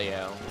down below you.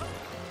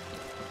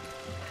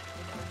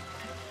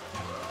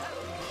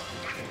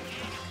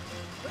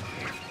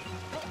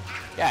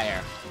 Get out of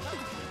here.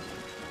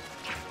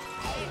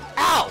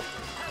 Ow!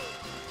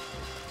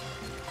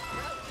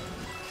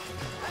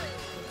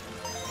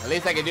 At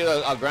least I can do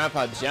a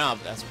grandpa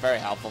jump. That's very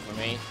helpful for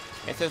me.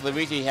 And since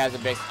Luigi has a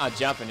big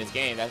jump in his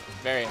game, that's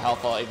very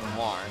helpful even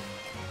more.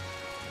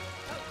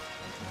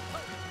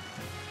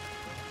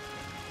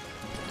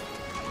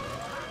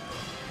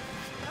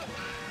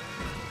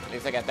 At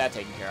least I got that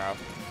taken care of.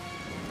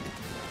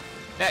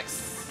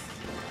 Next.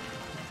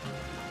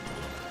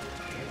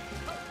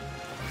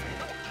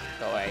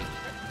 Go away.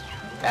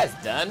 That's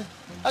done.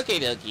 Okay,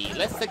 dokie,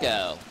 let's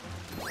go.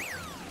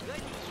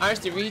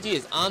 Orange Luigi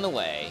is on the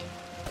way.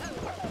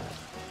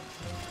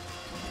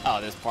 Oh,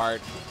 this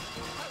part.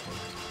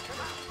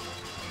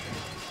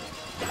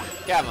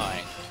 Get out of my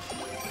way.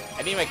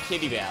 I need my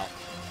kitty bell.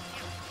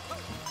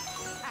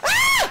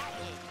 Ah!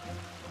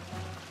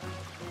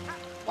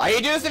 Why you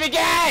do this to me,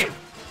 game?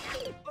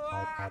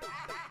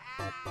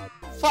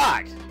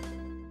 Fuck!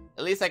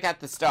 At least I got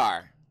the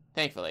star.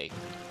 Thankfully.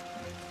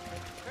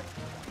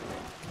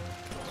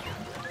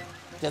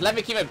 Just let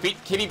me keep my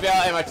kitty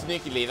bell and my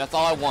Tanuki leaf. That's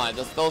all I want.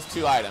 Just those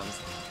two items.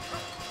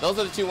 Those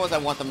are the two ones I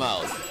want the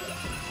most.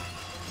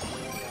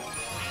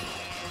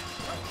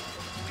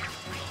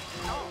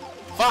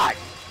 Fuck!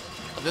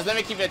 Just let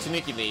me keep that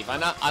Tanuki leaf. I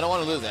don't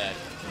want to lose it.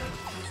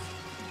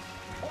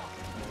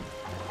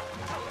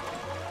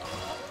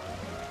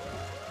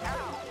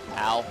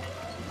 Ow.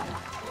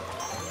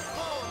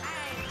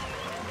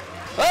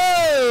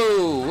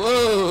 Oh!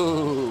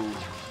 Whoa!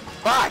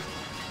 Fuck!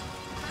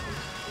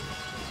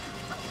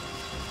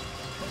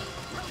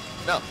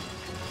 No!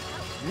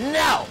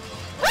 No!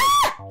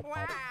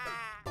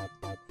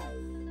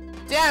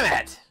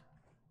 Damn it!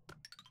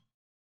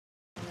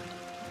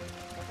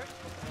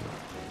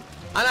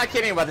 I'm not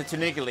kidding about the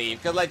Tunica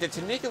Leaf, because like the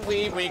Tunica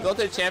Leaf, when you go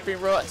to the champion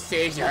road, it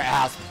saves your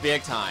ass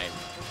big time.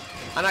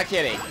 I'm not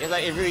kidding. It's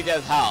like, it really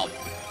does help.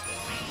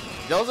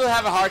 Those who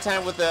have a hard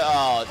time with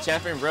the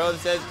champion road, it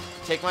says,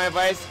 take my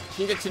advice,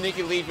 keep the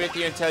Tunica Leaf with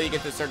you until you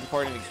get to a certain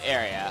point in the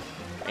area.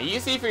 And you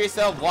see for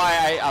yourself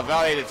why I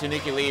value the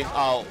Tunica Leaf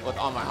with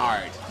all my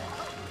heart.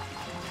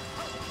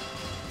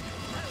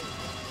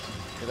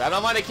 Because I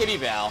don't mind a kitty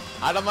bell.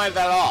 I don't mind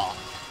that at all.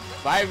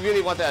 But I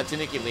really want the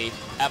Tunica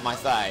Leaf at my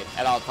side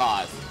at all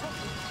costs.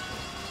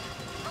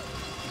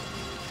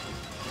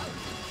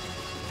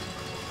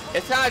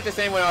 It's kind of like the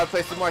same when I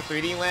play some more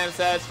 3D land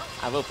sets.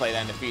 I will play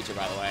that in the future,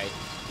 by the way.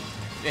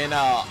 And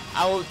I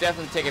will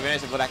definitely take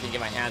advantage of what I can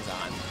get my hands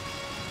on.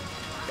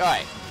 Go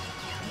ahead.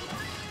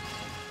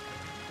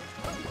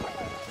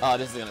 Oh,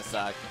 this is gonna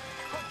suck.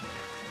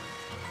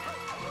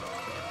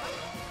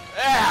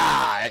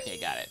 Ah, okay,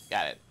 got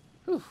it.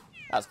 Whew,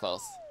 that was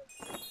close.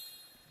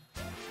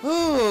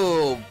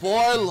 Ooh,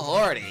 boy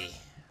lordy.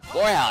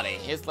 Boy howdy.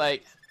 It's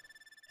like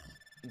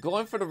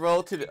going for the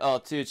road to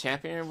the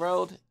champion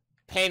road.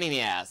 Pain in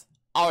the ass.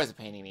 Always a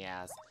pain in the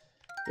ass.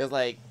 Because,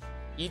 like,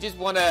 you just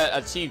want to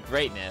achieve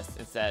greatness,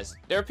 it says.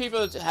 There are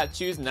people that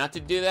choose not to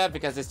do that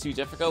because it's too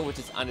difficult, which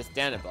is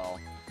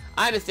understandable.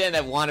 I understand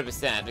that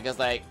 100%, because,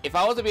 like, if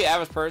I was to be an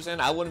average person,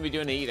 I wouldn't be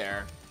doing it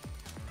either.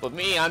 But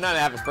me, I'm not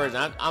an average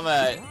person. I'm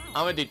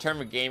a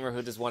determined gamer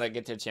who just want to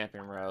get to the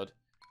champion road.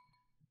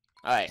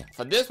 Alright,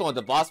 for this one,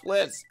 the boss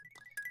blitz.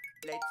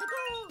 Let's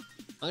go.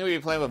 I'm gonna be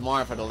playing with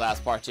Mario for the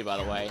last part too, by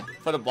the way.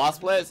 For the boss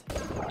blitz,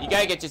 you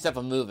gotta get yourself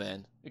a move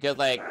in. Because,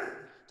 like,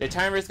 the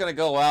timer is gonna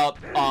go out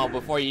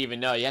before you even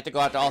know. You have to go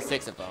after all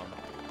 6 of them.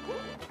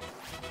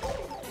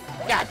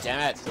 God damn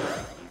it!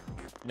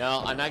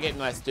 No, I'm not getting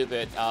my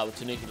stupid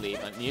Tunica Leaf.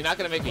 You're not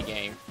gonna make me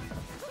game.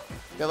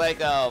 They're like,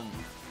 you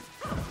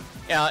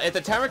know, if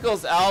the timer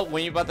goes out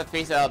when you're about to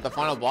face the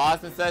final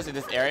boss and such in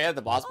this area,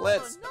 the boss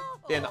blitz,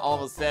 then all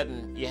of a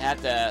sudden you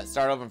have to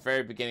start over from the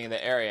very beginning of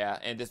the area,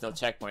 and there's no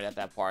checkpoint at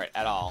that part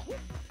at all.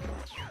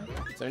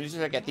 So I need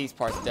to get these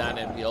parts done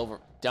and be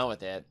done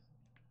with it.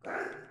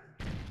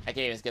 I can't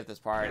even skip this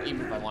part,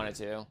 even if I wanted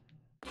to.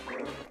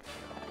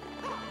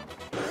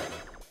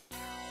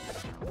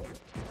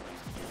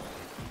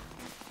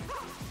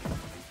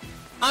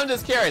 I'm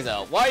just curious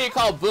though, why are you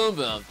called Boom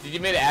Boom? Did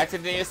you make an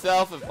accident to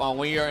yourself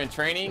when you were in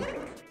training?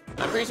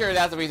 I'm pretty sure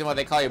that's the reason why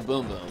they call you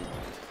Boom Boom.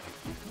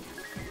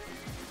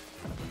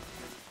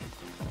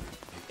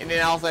 And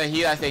then all of a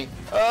sudden I say,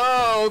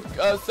 oh,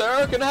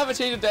 sir, can I have a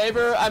change of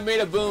diaper? I made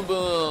a Boom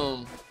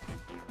Boom.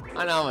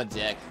 I know I'm a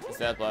dick,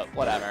 but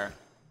whatever.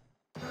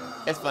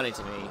 It's funny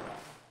to me.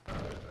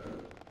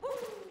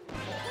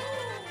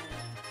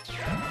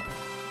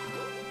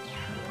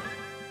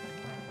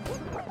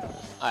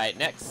 Alright,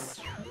 next.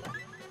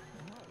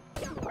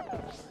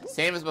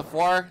 Same as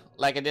before,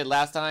 like I did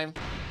last time.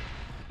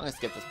 I'm gonna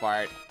skip this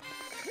part.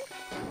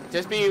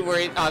 Just be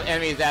where the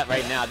enemy is at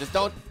right now. Just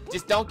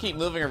don't keep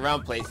moving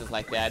around places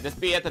like that. Just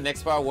be at the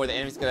next part where the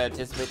enemy's gonna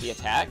anticipate the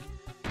attack.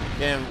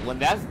 Then when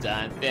that's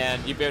done, then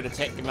you'll be able to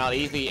take them out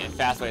easy and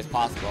fast way as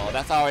possible.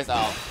 That's always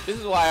this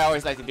is why I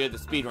always like to do the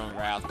speedrun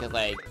route, because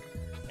like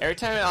every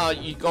time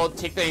you go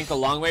take things the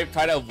long way,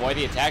 try to avoid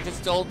the attack,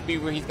 just don't be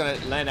where he's gonna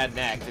land at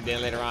next, and then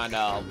later on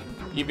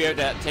you'll be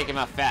able to take him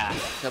out fast.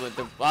 Because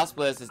the boss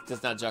blitz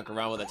does not junk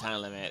around with a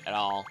time limit at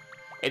all.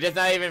 It does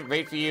not even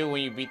wait for you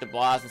when you beat the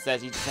boss. It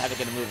says you just have to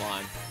get a move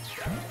on.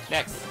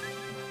 Next.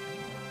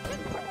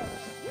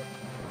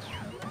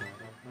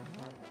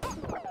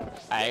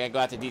 Alright, I gotta go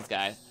after these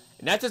guys.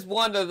 And that's just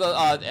one of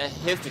the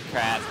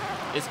histocrats.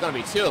 It's gonna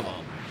be 2 of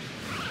them.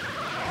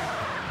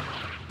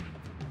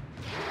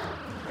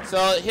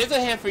 So here's a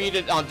hint for you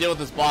to deal with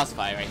this boss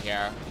fight right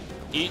here.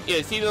 You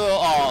see the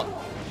little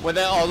when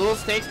the little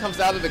snakes comes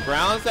out of the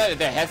ground, if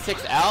their head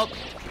sticks out,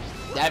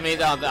 that means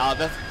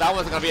that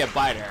one's gonna be a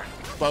biter.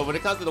 But when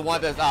it comes to the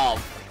one that's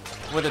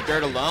with the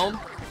dirt alone,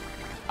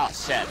 oh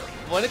shit.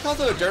 When it comes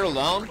to the dirt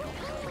alone,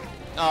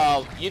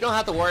 you don't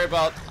have to worry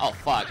about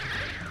fuck.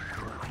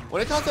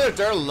 When it comes to the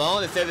dirt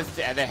alone, instead of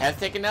their head's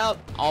taken out,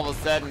 all of a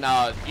sudden,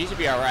 you should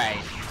be alright.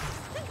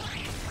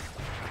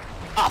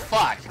 Oh,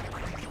 fuck.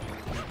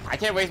 I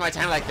can't waste my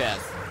time like this.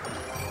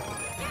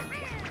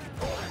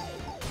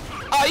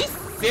 Oh, are you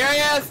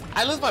serious?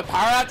 I lose my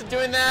power after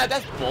doing that?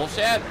 That's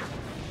bullshit.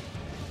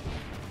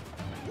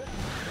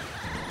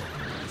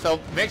 So,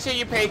 make sure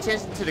you pay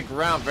attention to the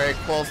ground very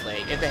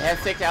closely. If the head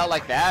sticks out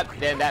like that,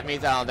 then that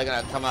means they're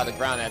gonna come out of the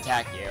ground and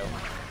attack you.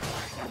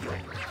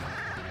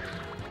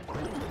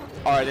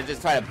 Or they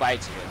just try to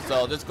bite you.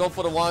 So just go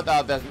for the one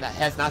that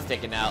head's not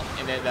sticking out,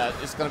 and then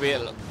it's gonna be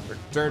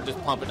dirt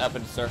just pumping up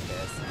in the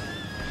surface.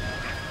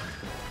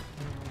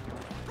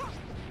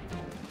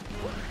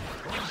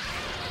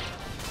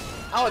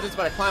 I was just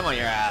about to climb on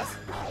your ass.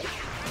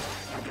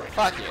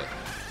 Fuck you.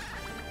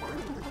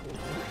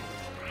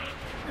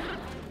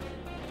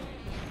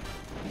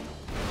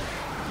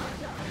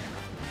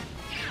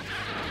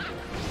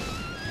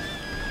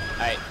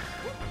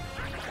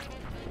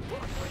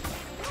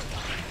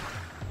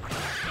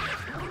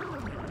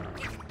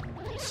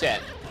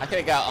 I could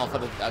have got off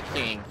of the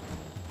king.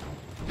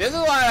 This is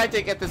why I like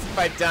to get this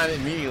fight done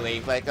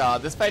immediately. Like,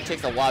 this fight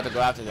takes a while to go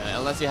after them.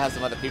 Unless you have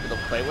some other people to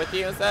play with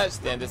you and such,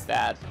 then it's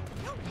that.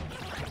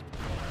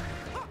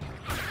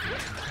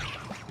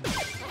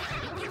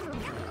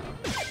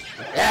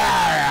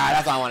 Yeah,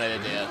 that's what I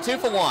wanted to do. 2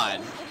 for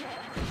 1.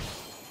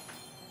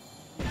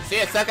 See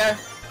it, sucker?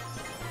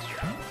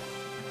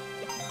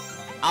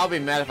 I'll be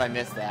mad if I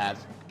miss that.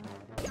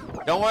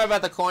 Don't worry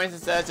about the coins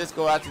and such, just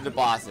go after the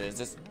bosses.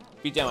 Just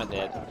be done with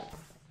it.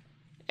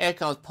 Here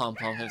comes Pum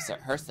Pum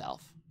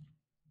herself.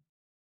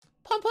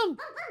 Pum Pum!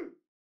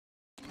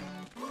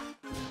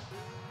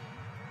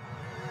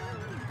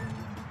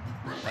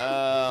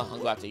 I'll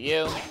go after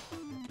you.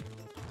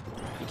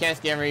 You can't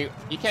scare me.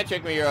 You can't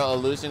trick me, your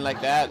illusion like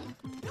that.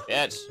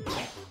 Bitch.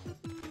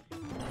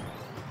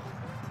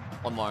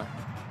 One more.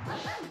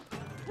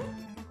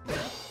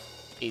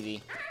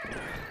 Easy.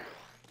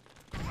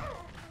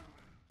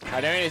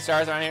 Are there any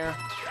stars around here?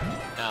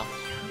 No.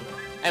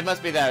 It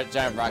must be that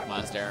giant rock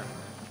monster.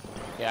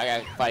 Yeah, I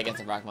gotta fight against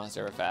the rock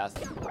monster real fast.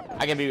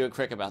 I can be real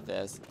quick about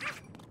this.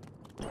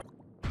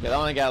 Cause I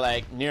only got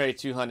like nearly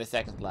 200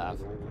 seconds left.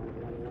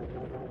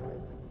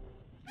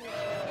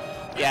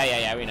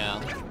 Yeah, we know.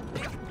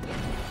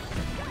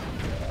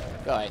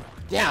 Go ahead.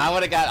 Damn, I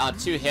would have got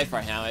 2 hits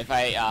for him if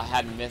I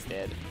hadn't missed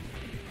it.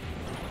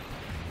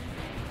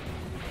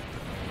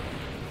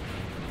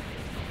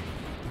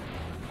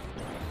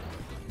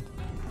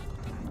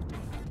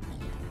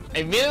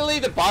 Admittedly,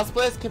 the boss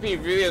splits could be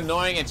really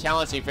annoying and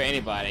challenging for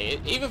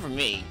anybody, even for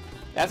me.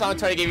 That's why I'm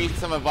trying to give you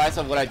some advice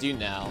on what I do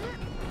now.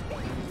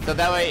 So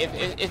that way,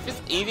 if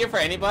it's easier for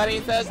anybody,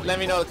 it says, let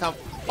me know in the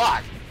comment.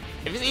 Fuck!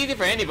 If it's easy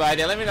for anybody,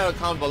 then let me know in the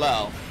comment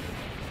below.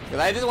 Because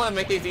I just want to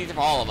make these easy for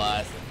all of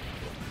us.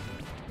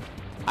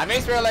 I may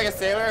swear like a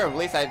sailor, or at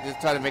least I just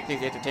try to make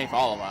these entertaining for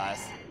all of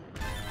us.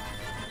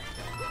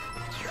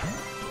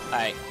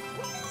 Alright,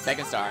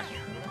 2nd star.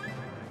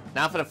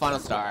 Now for the final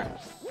star.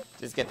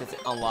 Just get this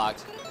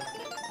unlocked.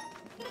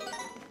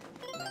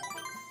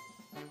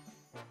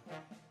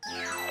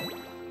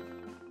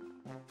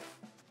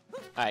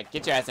 Alright,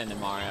 get your ass in there,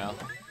 Mario.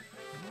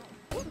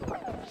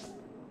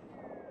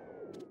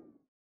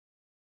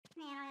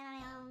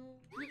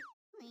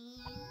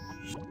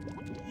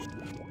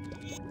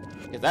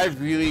 Because I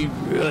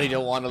really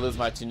don't want to lose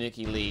my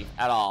Tanuki Leaf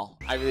at all.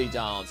 I really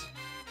don't.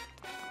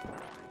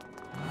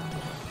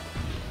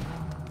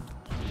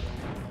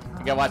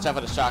 You gotta watch out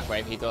for the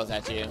shockwave he throws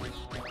at you.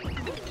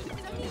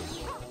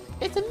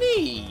 It's a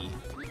me!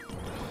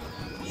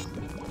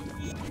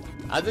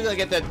 I'm just gonna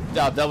get the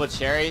double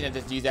cherry and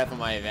just use that for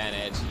my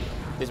advantage.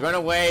 Just run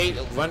away,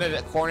 run to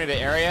the corner of the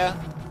area,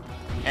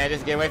 and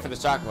just get away from the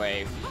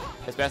shockwave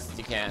as best as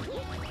you can.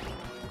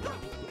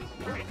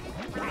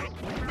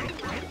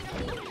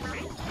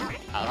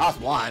 I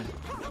lost one.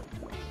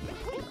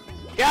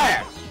 Get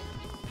out of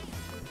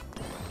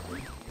here!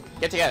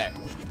 Get together.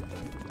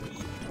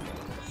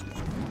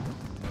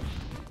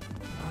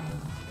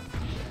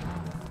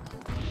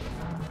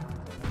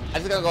 I'm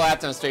just gonna go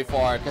after him straight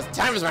forward because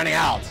time is running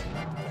out.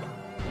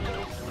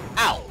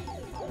 Ow!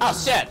 Oh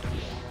shit!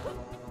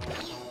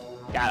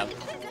 Got him.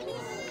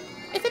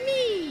 It's a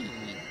me!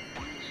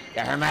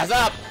 Got her ass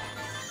up!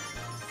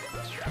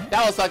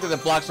 That was suck that the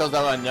block shows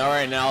up out of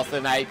nowhere and then all of a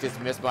sudden I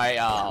just missed my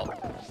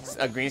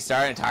a green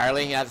star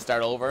entirely. He had to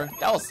start over.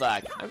 That will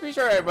suck. I'm pretty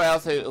sure everybody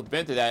else who's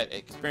been through that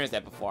experienced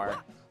that before.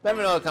 Let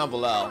me know in the comment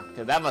below,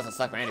 because that must have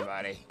sucked for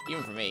anybody,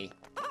 even for me.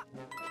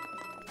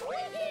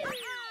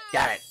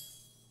 Got it.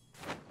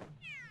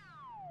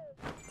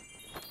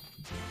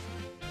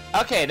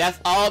 Okay, that's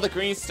all the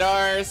green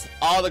stars,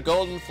 all the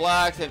golden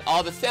flags, and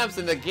all the stamps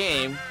in the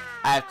game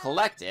I have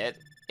collected.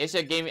 It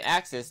should give me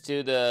access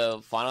to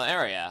the final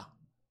area.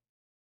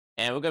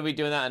 And we're going to be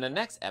doing that in the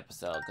next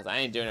episode, because I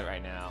ain't doing it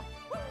right now.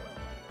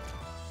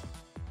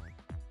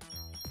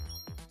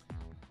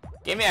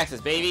 Give me access,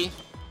 baby.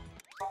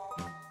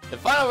 The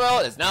final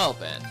world is now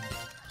open.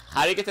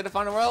 How do you get to the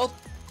final world?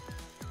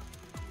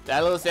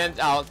 That little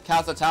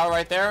castle tower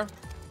right there?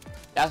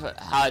 That's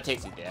how it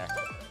takes you there.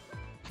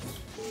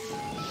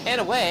 And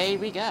away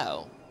we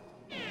go.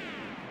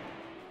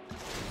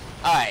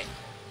 Alright.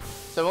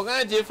 So what we're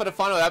gonna do for the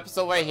final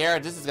episode right here,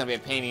 this is gonna be a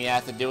pain in the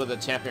ass to deal with the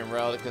champion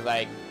world, because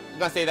like, I'm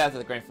gonna say that to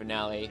the grand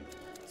finale.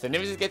 So let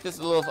me just get this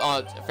little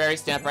fairy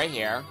stamp right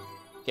here.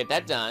 Get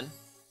that done.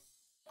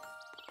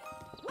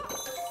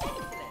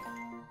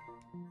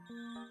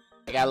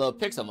 I got a little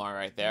Pixelmon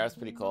right there, that's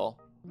pretty cool.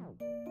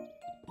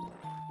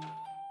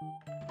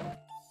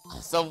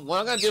 So what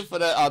I'm gonna do for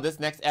the this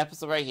next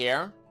episode right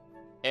here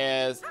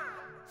is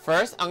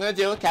first I'm gonna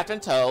deal with Captain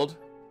Toad,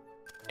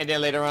 and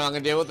then later on I'm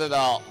gonna deal with the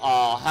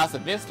House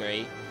of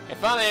Mystery, and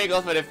finally I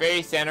go for the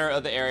very center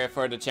of the area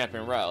for the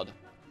Champion Road.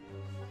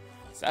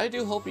 So I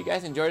do hope you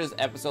guys enjoyed this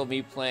episode of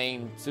me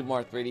playing Super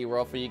Mario 3D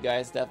World for you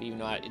guys stuff, even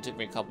though it took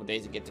me a couple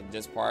days to get to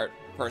this part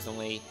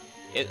personally.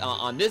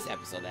 On this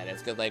episode, that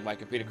is, because like my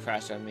computer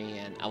crashed on me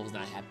and I was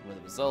not happy with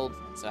the result,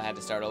 so I had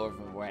to start over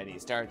from where I need to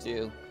start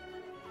to.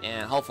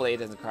 And hopefully it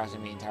doesn't crash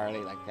on me entirely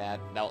like that.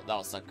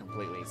 That'll suck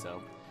completely.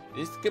 So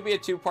this could be a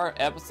 2-part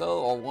episode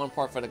or 1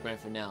 part for the grand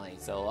finale.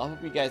 So I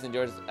hope you guys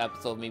enjoyed this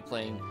episode of me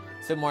playing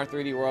some more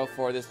 3D World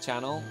for this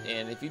channel.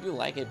 And if you do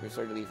like it, be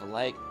sure to leave a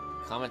like,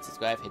 comment,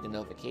 subscribe, hit the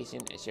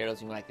notification, and share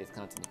those who like this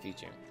content in the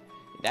future.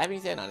 With that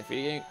being said, on the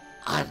video game,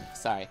 I'm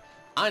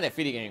the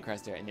video game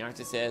Crester, and the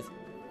artist says,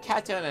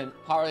 catch you on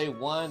Harley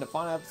 1, the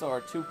final episode,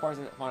 or 2 parts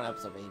of the final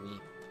episode, baby.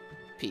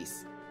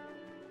 Peace.